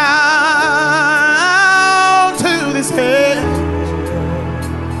 handed down to this head,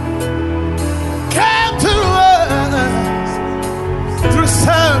 came to us through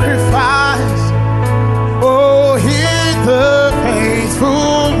sacrifice. Oh, hear the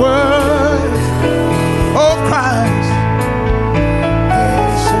faithful words of Christ.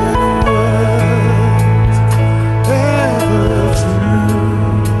 Ancient words, ever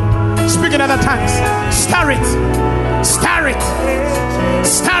true. Speak in other tongues. Stir it. Stir it.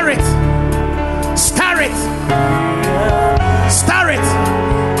 Stir it. Stir it. Stir it.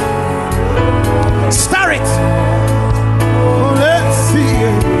 Stir it. Oh, let's see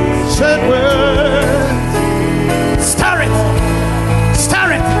it. Ancient words. Stir it. Stir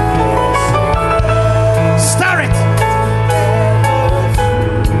it. Stir it.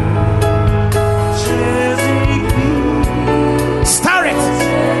 Stir it.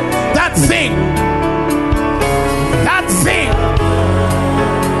 That thing. That thing.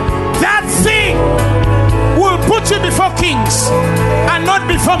 That thing will put you before kings and not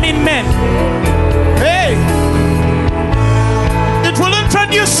before mean men. Hey. It will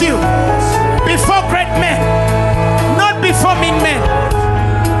introduce you before great men, not before mean men.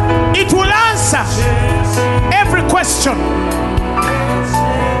 It will answer every question.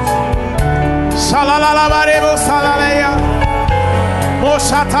 Shalalalabarebo salaleya.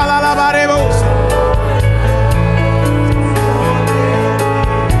 Moshatalalabarebo.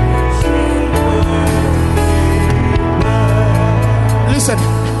 Listen,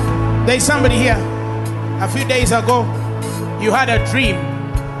 there's somebody here. A few days ago, you had a dream.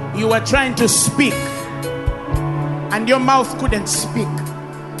 You were trying to speak, and your mouth couldn't speak.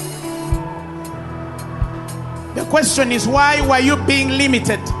 The question is, why were you being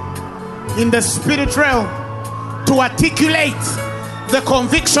limited in the spirit realm to articulate the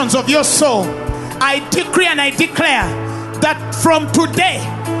convictions of your soul? I decree and I declare that from today,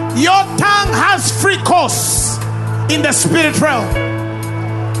 your tongue has free course in the spirit realm.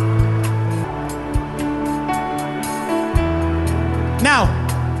 Now,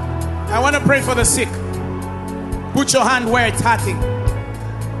 I want to pray for the sick. Put your hand where it's hurting.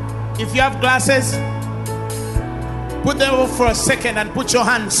 If you have glasses, put them off for a second and put your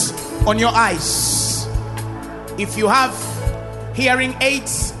hands on your eyes. If you have hearing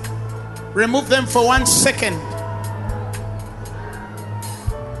aids, remove them for 1 second.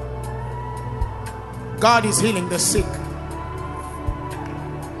 God is healing the sick.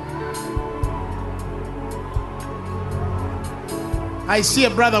 I see a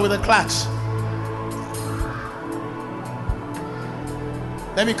brother with a clutch.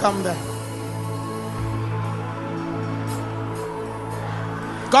 Let me come there.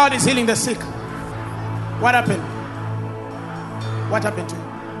 God is healing the sick. What happened? What happened to you?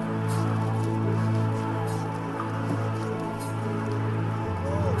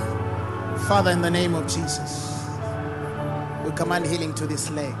 Father, in the name of Jesus, we command healing to this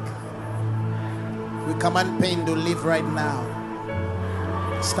leg. We command pain to leave right now.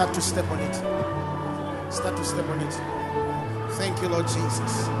 Start to step on it. Start to step on it. Thank you, Lord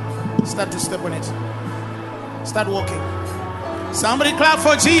Jesus. Start to step on it. Start walking. Somebody clap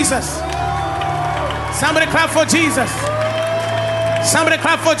for Jesus. Somebody clap for Jesus. Somebody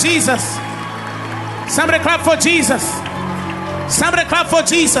clap for Jesus. Somebody clap for Jesus. Somebody clap for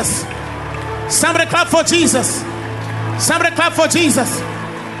Jesus. Somebody clap for Jesus. Somebody clap for Jesus.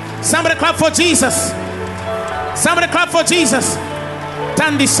 Somebody clap for Jesus. Somebody clap for Jesus.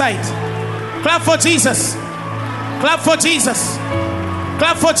 Turn this side. Clap for Jesus. Clap for Jesus.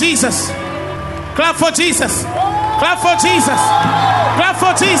 Clap for Jesus. Clap for Jesus. Clap for Jesus. Clap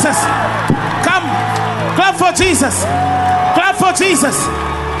for Jesus. Come. Clap for Jesus. Clap for Jesus.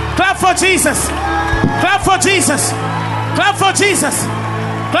 Clap for Jesus. Clap for Jesus. Clap for Jesus.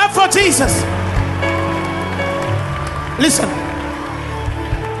 Clap for Jesus. Listen.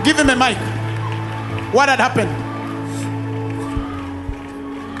 Give him a mic. What had happened?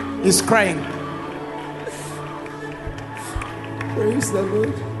 He's crying. Praise the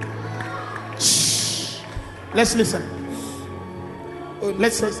Lord. Shh. Let's listen.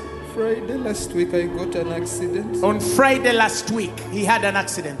 Let's listen. Friday last week I got an accident On Friday last week, he had an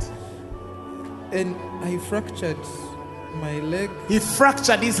accident. and I fractured my leg, He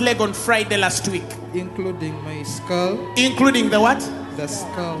fractured his leg on Friday last week, including my skull, including the what? the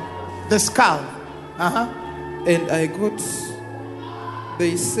skull. The skull. Uh-huh. And I got,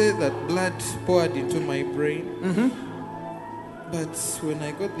 they say that blood poured into my brain. But when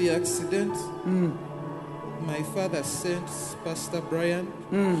I got the accident, my father sent Pastor Brian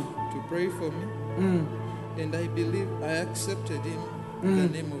to pray for me. And I believe I accepted him in the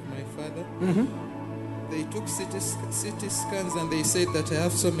name of my father. They took CT scans and they said that I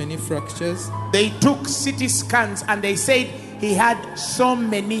have so many fractures. They took CT scans and they said he had so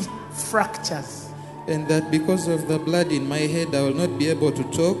many fractures. And that because of the blood in my head, I will not be able to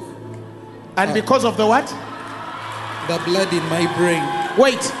talk. And because of the what? The blood in my brain.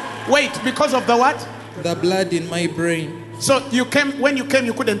 Wait, because of the what? The blood in my brain. So when you came,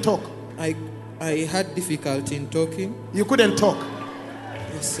 you couldn't talk. I had difficulty in talking. You couldn't talk.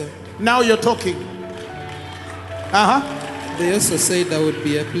 Yes, sir. Now you're talking. Uh-huh. They also said I would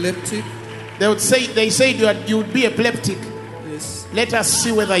be epileptic. They said you would be epileptic. Yes. Let us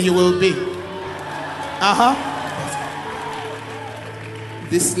see whether you will be. Uh-huh.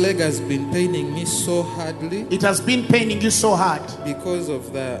 This leg has been paining me so hardly It has been paining you so hard. because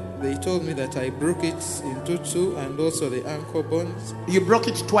of they told me that I broke it into two and also the ankle bones. You broke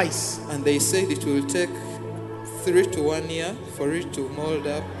it twice. And they said it will take 3 to 1 year for it to mold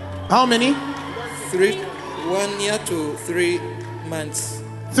up. How many? 1 year to 3 months.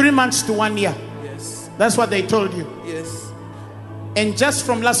 3 months to 1 year. Yes. That's what they told you. Yes. And just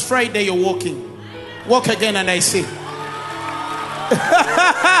from last Friday, you're walking. Walk again and I see.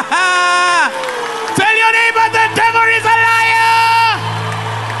 Tell your neighbor the devil is a liar.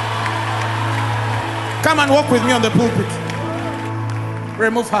 Come and walk with me on the pulpit.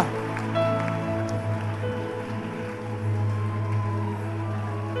 Remove her.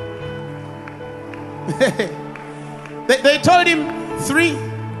 they told him 3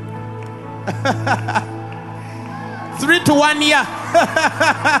 to 1 year.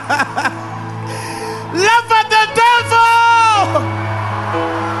 Laugh at the devil.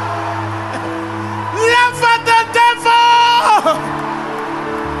 Laugh at the devil.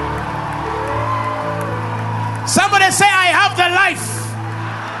 Somebody say, I have the life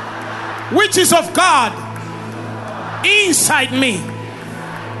which is of God inside me.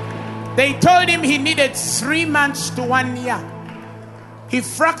 They told him he needed 3 months to 1 year. He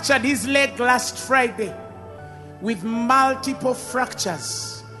fractured his leg last Friday with multiple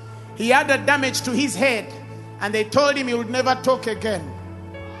fractures. He had a damage to his head and they told him he would never talk again.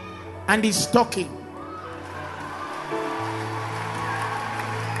 And he's talking.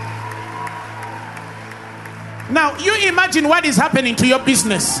 Now, you imagine what is happening to your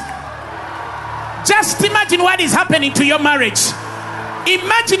business. Just imagine what is happening to your marriage.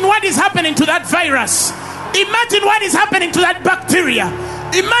 Imagine what is happening to that virus. Imagine what is happening to that bacteria.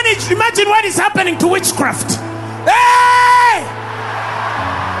 Imagine what is happening to witchcraft. Hey!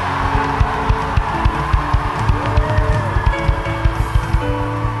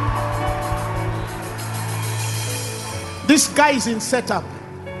 This guy is in setup.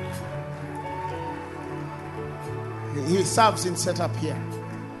 He serves in setup here.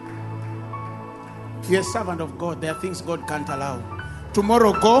 You're a servant of God. There are things God can't allow.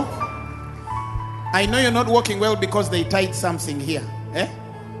 Tomorrow go. I know you're not working well because they tied something here.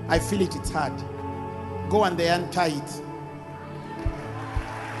 I feel it, it's hard. Go and they untie it.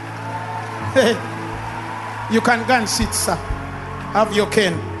 You can go and sit, sir. Have your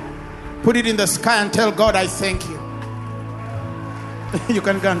cane. Put it in the sky and tell God, I thank you. You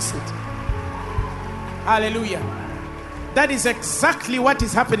can go and sit. Hallelujah. That is exactly what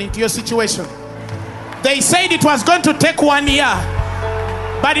is happening to your situation. They said it was going to take 1 year,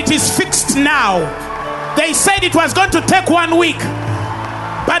 but it is fixed now. They said it was going to take 1 week,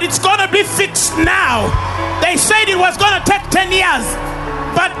 but it's going to be fixed now. They said it was going to take 10 years,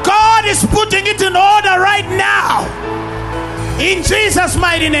 but God is putting it in order right now. In Jesus'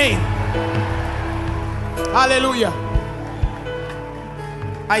 mighty name. Hallelujah.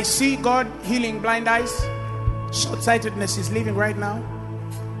 I see God healing blind eyes. Short-sightedness is leaving right now.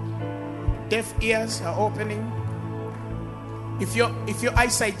 Deaf ears are opening. If your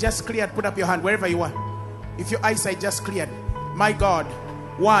eyesight just cleared, put up your hand wherever you are. If your eyesight just cleared, my God.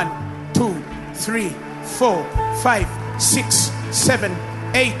 1, 2, 3, 4, 5, 6, 7,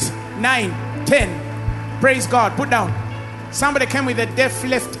 8, 9, 10. Praise God. Put down. Somebody came with a deaf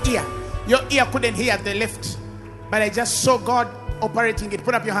left ear. Your ear couldn't hear the left, but I just saw God operating it.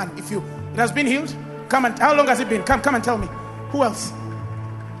 Put up your hand. It has been healed. Come and, how long has it been? Come and tell me. Who else?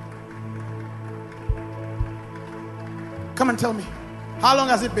 Come and tell me. How long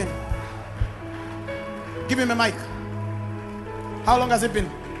has it been? Give him a mic. How long has it been?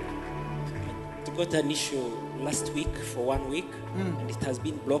 I got an issue last week for 1 week, and it has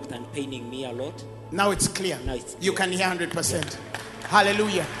been blocked and paining me a lot. Now it's clear. You can hear 100%. Yeah.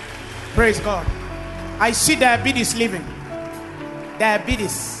 Hallelujah. Praise God. I see diabetes leaving.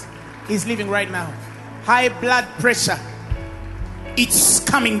 Diabetes is leaving right now. High blood pressure, it's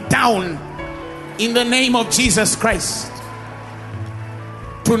coming down in the name of Jesus Christ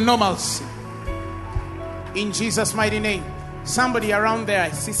to normalcy. In Jesus' mighty name. Somebody around there,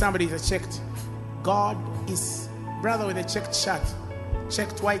 I see somebody that's checked. God is, brother with a checked shirt,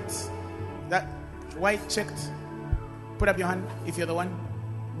 checked white, that white checked. Put up your hand if you're the one.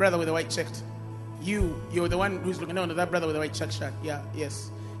 Brother with the white checked. You're the one who's looking. No, that brother with the white checked shirt. Yeah, yes.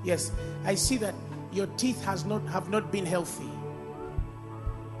 I see that your teeth have not been healthy.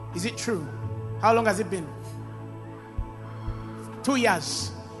 Is it true? How long has it been? 2 years.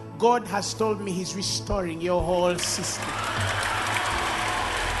 God has told me He's restoring your whole system.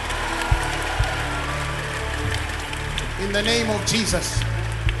 In the name of Jesus.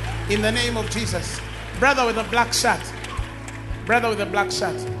 In the name of Jesus. Brother with a black shirt. Brother with a black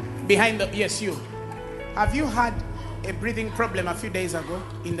shirt. Behind the, yes, you. Have you had a breathing problem a few days ago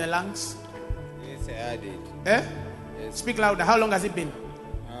in the lungs? Yes, I had it. Eh? Yes. Speak louder. How long has it been?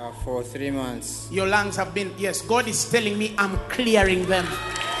 For 3 months. Your lungs have been, yes. God is telling me I'm clearing them.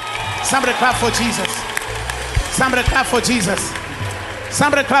 Somebody clap for Jesus. Somebody clap for Jesus.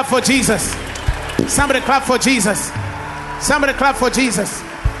 Somebody clap for Jesus. Somebody clap for Jesus. Somebody clap for Jesus.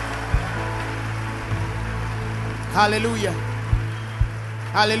 Hallelujah.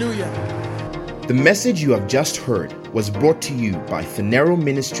 Hallelujah. The message you have just heard was brought to you by Phaneroo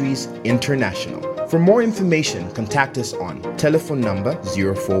Ministries International. For more information, contact us on telephone number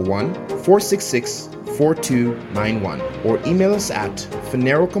 041-466-4291 or email us at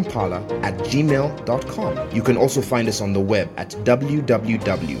phanerokampala@gmail.com. You can also find us on the web at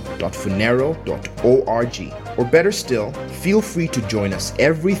www.phaneroo.org. Or better still, feel free to join us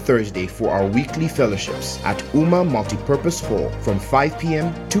every Thursday for our weekly fellowships at Uma Multipurpose Hall from 5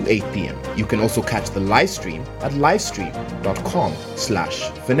 p.m. to 8 p.m. You can also catch the live stream at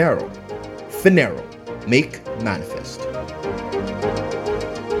livestream.com/Phaneroo. Phaneroo, make manifest.